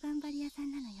ても頑張り屋さ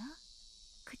んなのよ。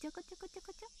くちょこちょこちょ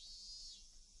こちょ。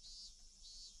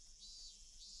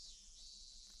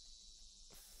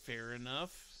Fair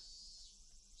enough.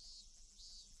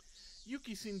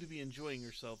 Yuki seemed to be enjoying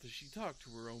herself as she talked to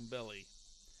her own belly.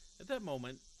 At that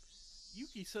moment,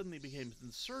 Yuki suddenly became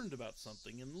concerned about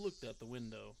something and looked out the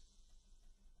window.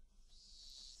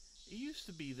 It used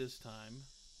to be this time,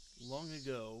 long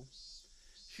ago.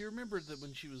 She remembered that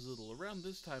when she was little, around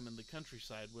this time in the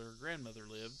countryside where her grandmother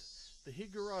lived, the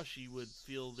Higurashi would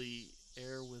fill the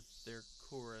air with their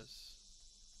chorus.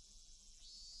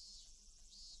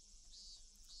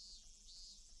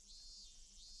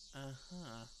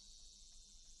 Uh-huh.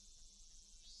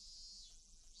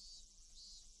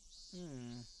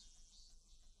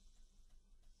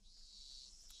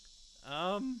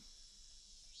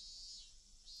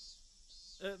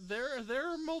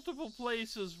 There are multiple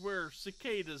places where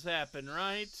cicadas happen,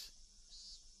 right?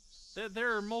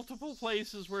 There are multiple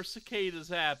places where cicadas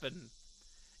happen.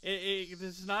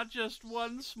 It's not just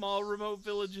one small remote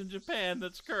village in Japan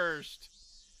that's cursed,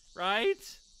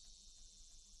 right?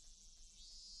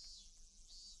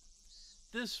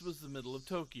 This was the middle of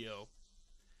Tokyo.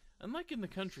 Unlike in the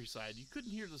countryside, you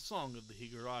couldn't hear the song of the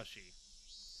Higurashi.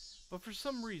 But for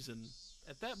some reason,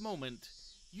 at that moment,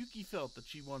 Yuki felt that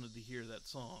she wanted to hear that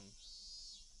song.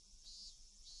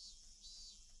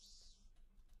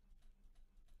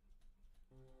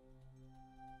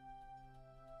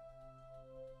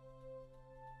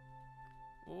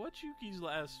 Well, what's Yuki's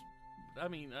last... I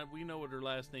mean, we know what her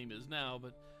last name is now,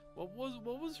 but what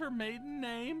was her maiden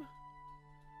name?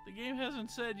 The game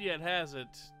hasn't said yet, has it?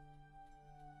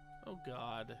 Oh,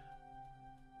 God.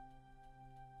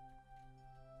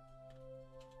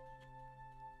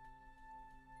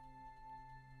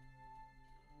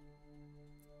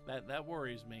 That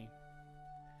worries me.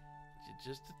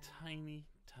 Just a tiny,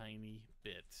 tiny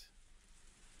bit.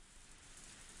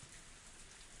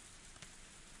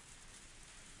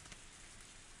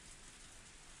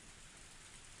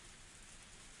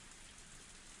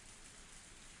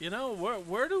 You know,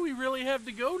 where do we really have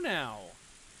to go now?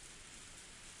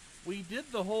 We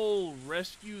did the whole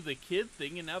rescue the kid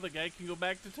thing, and now the guy can go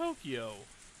back to Tokyo.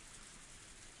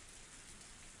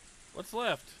 What's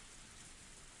left?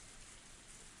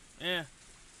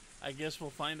 I guess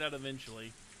we'll find out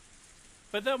eventually.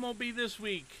 But that won't be this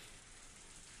week.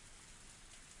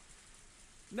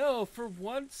 No, for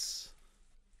once,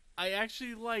 I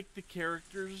actually like the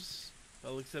characters.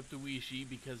 Well, except Uishi,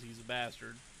 because he's a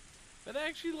bastard. But I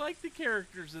actually like the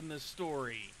characters in this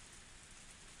story.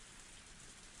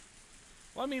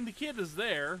 Well, I mean, the kid is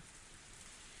there.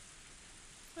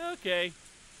 Okay.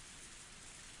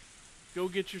 Go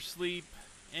get your sleep.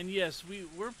 And yes,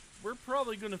 we're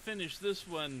probably going to finish this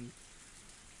one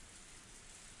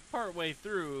partway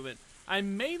through, but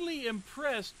I'm mainly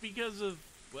impressed because of,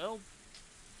 well,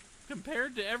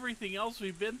 compared to everything else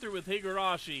we've been through with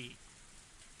Higurashi,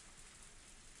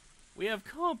 we have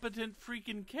competent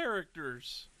freaking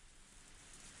characters.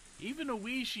 Even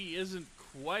Uishi isn't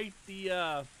quite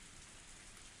the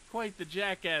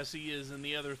jackass he is in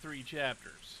the other 3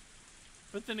 chapters.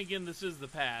 But then again, this is the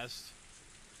past.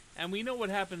 And we know what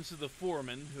happens to the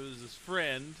foreman, who is his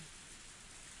friend.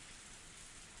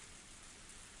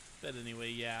 But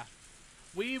anyway, yeah.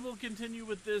 We will continue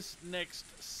with this next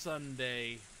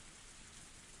Sunday.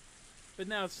 But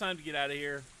now it's time to get out of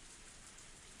here.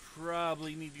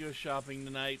 Probably need to go shopping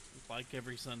tonight. like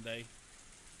every Sunday.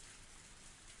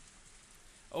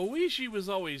 Oishi was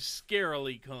always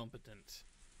scarily competent,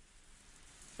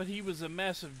 but he was a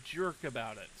massive jerk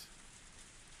about it.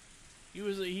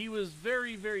 He was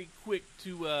very, very quick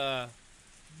to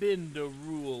bend a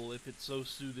rule if it so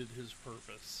suited his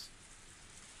purpose.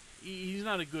 He's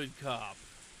not a good cop.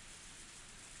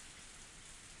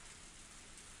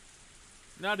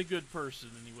 Not a good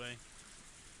person, anyway.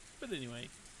 But anyway,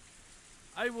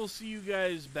 I will see you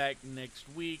guys back next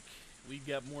week. We've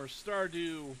got more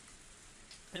Stardew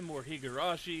and more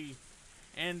Higurashi.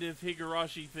 And if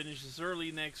Higurashi finishes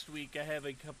early next week, I have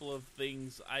a couple of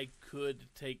things I could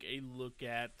take a look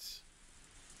at.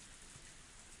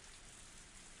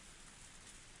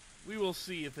 We will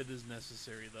see if it is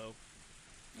necessary, though.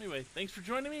 Anyway, thanks for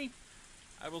joining me.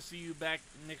 I will see you back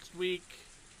next week.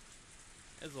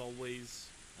 As always,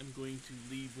 I'm going to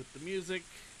leave with the music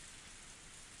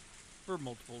for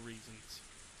multiple reasons.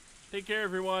 Take care,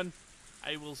 everyone.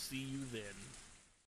 I will see you then.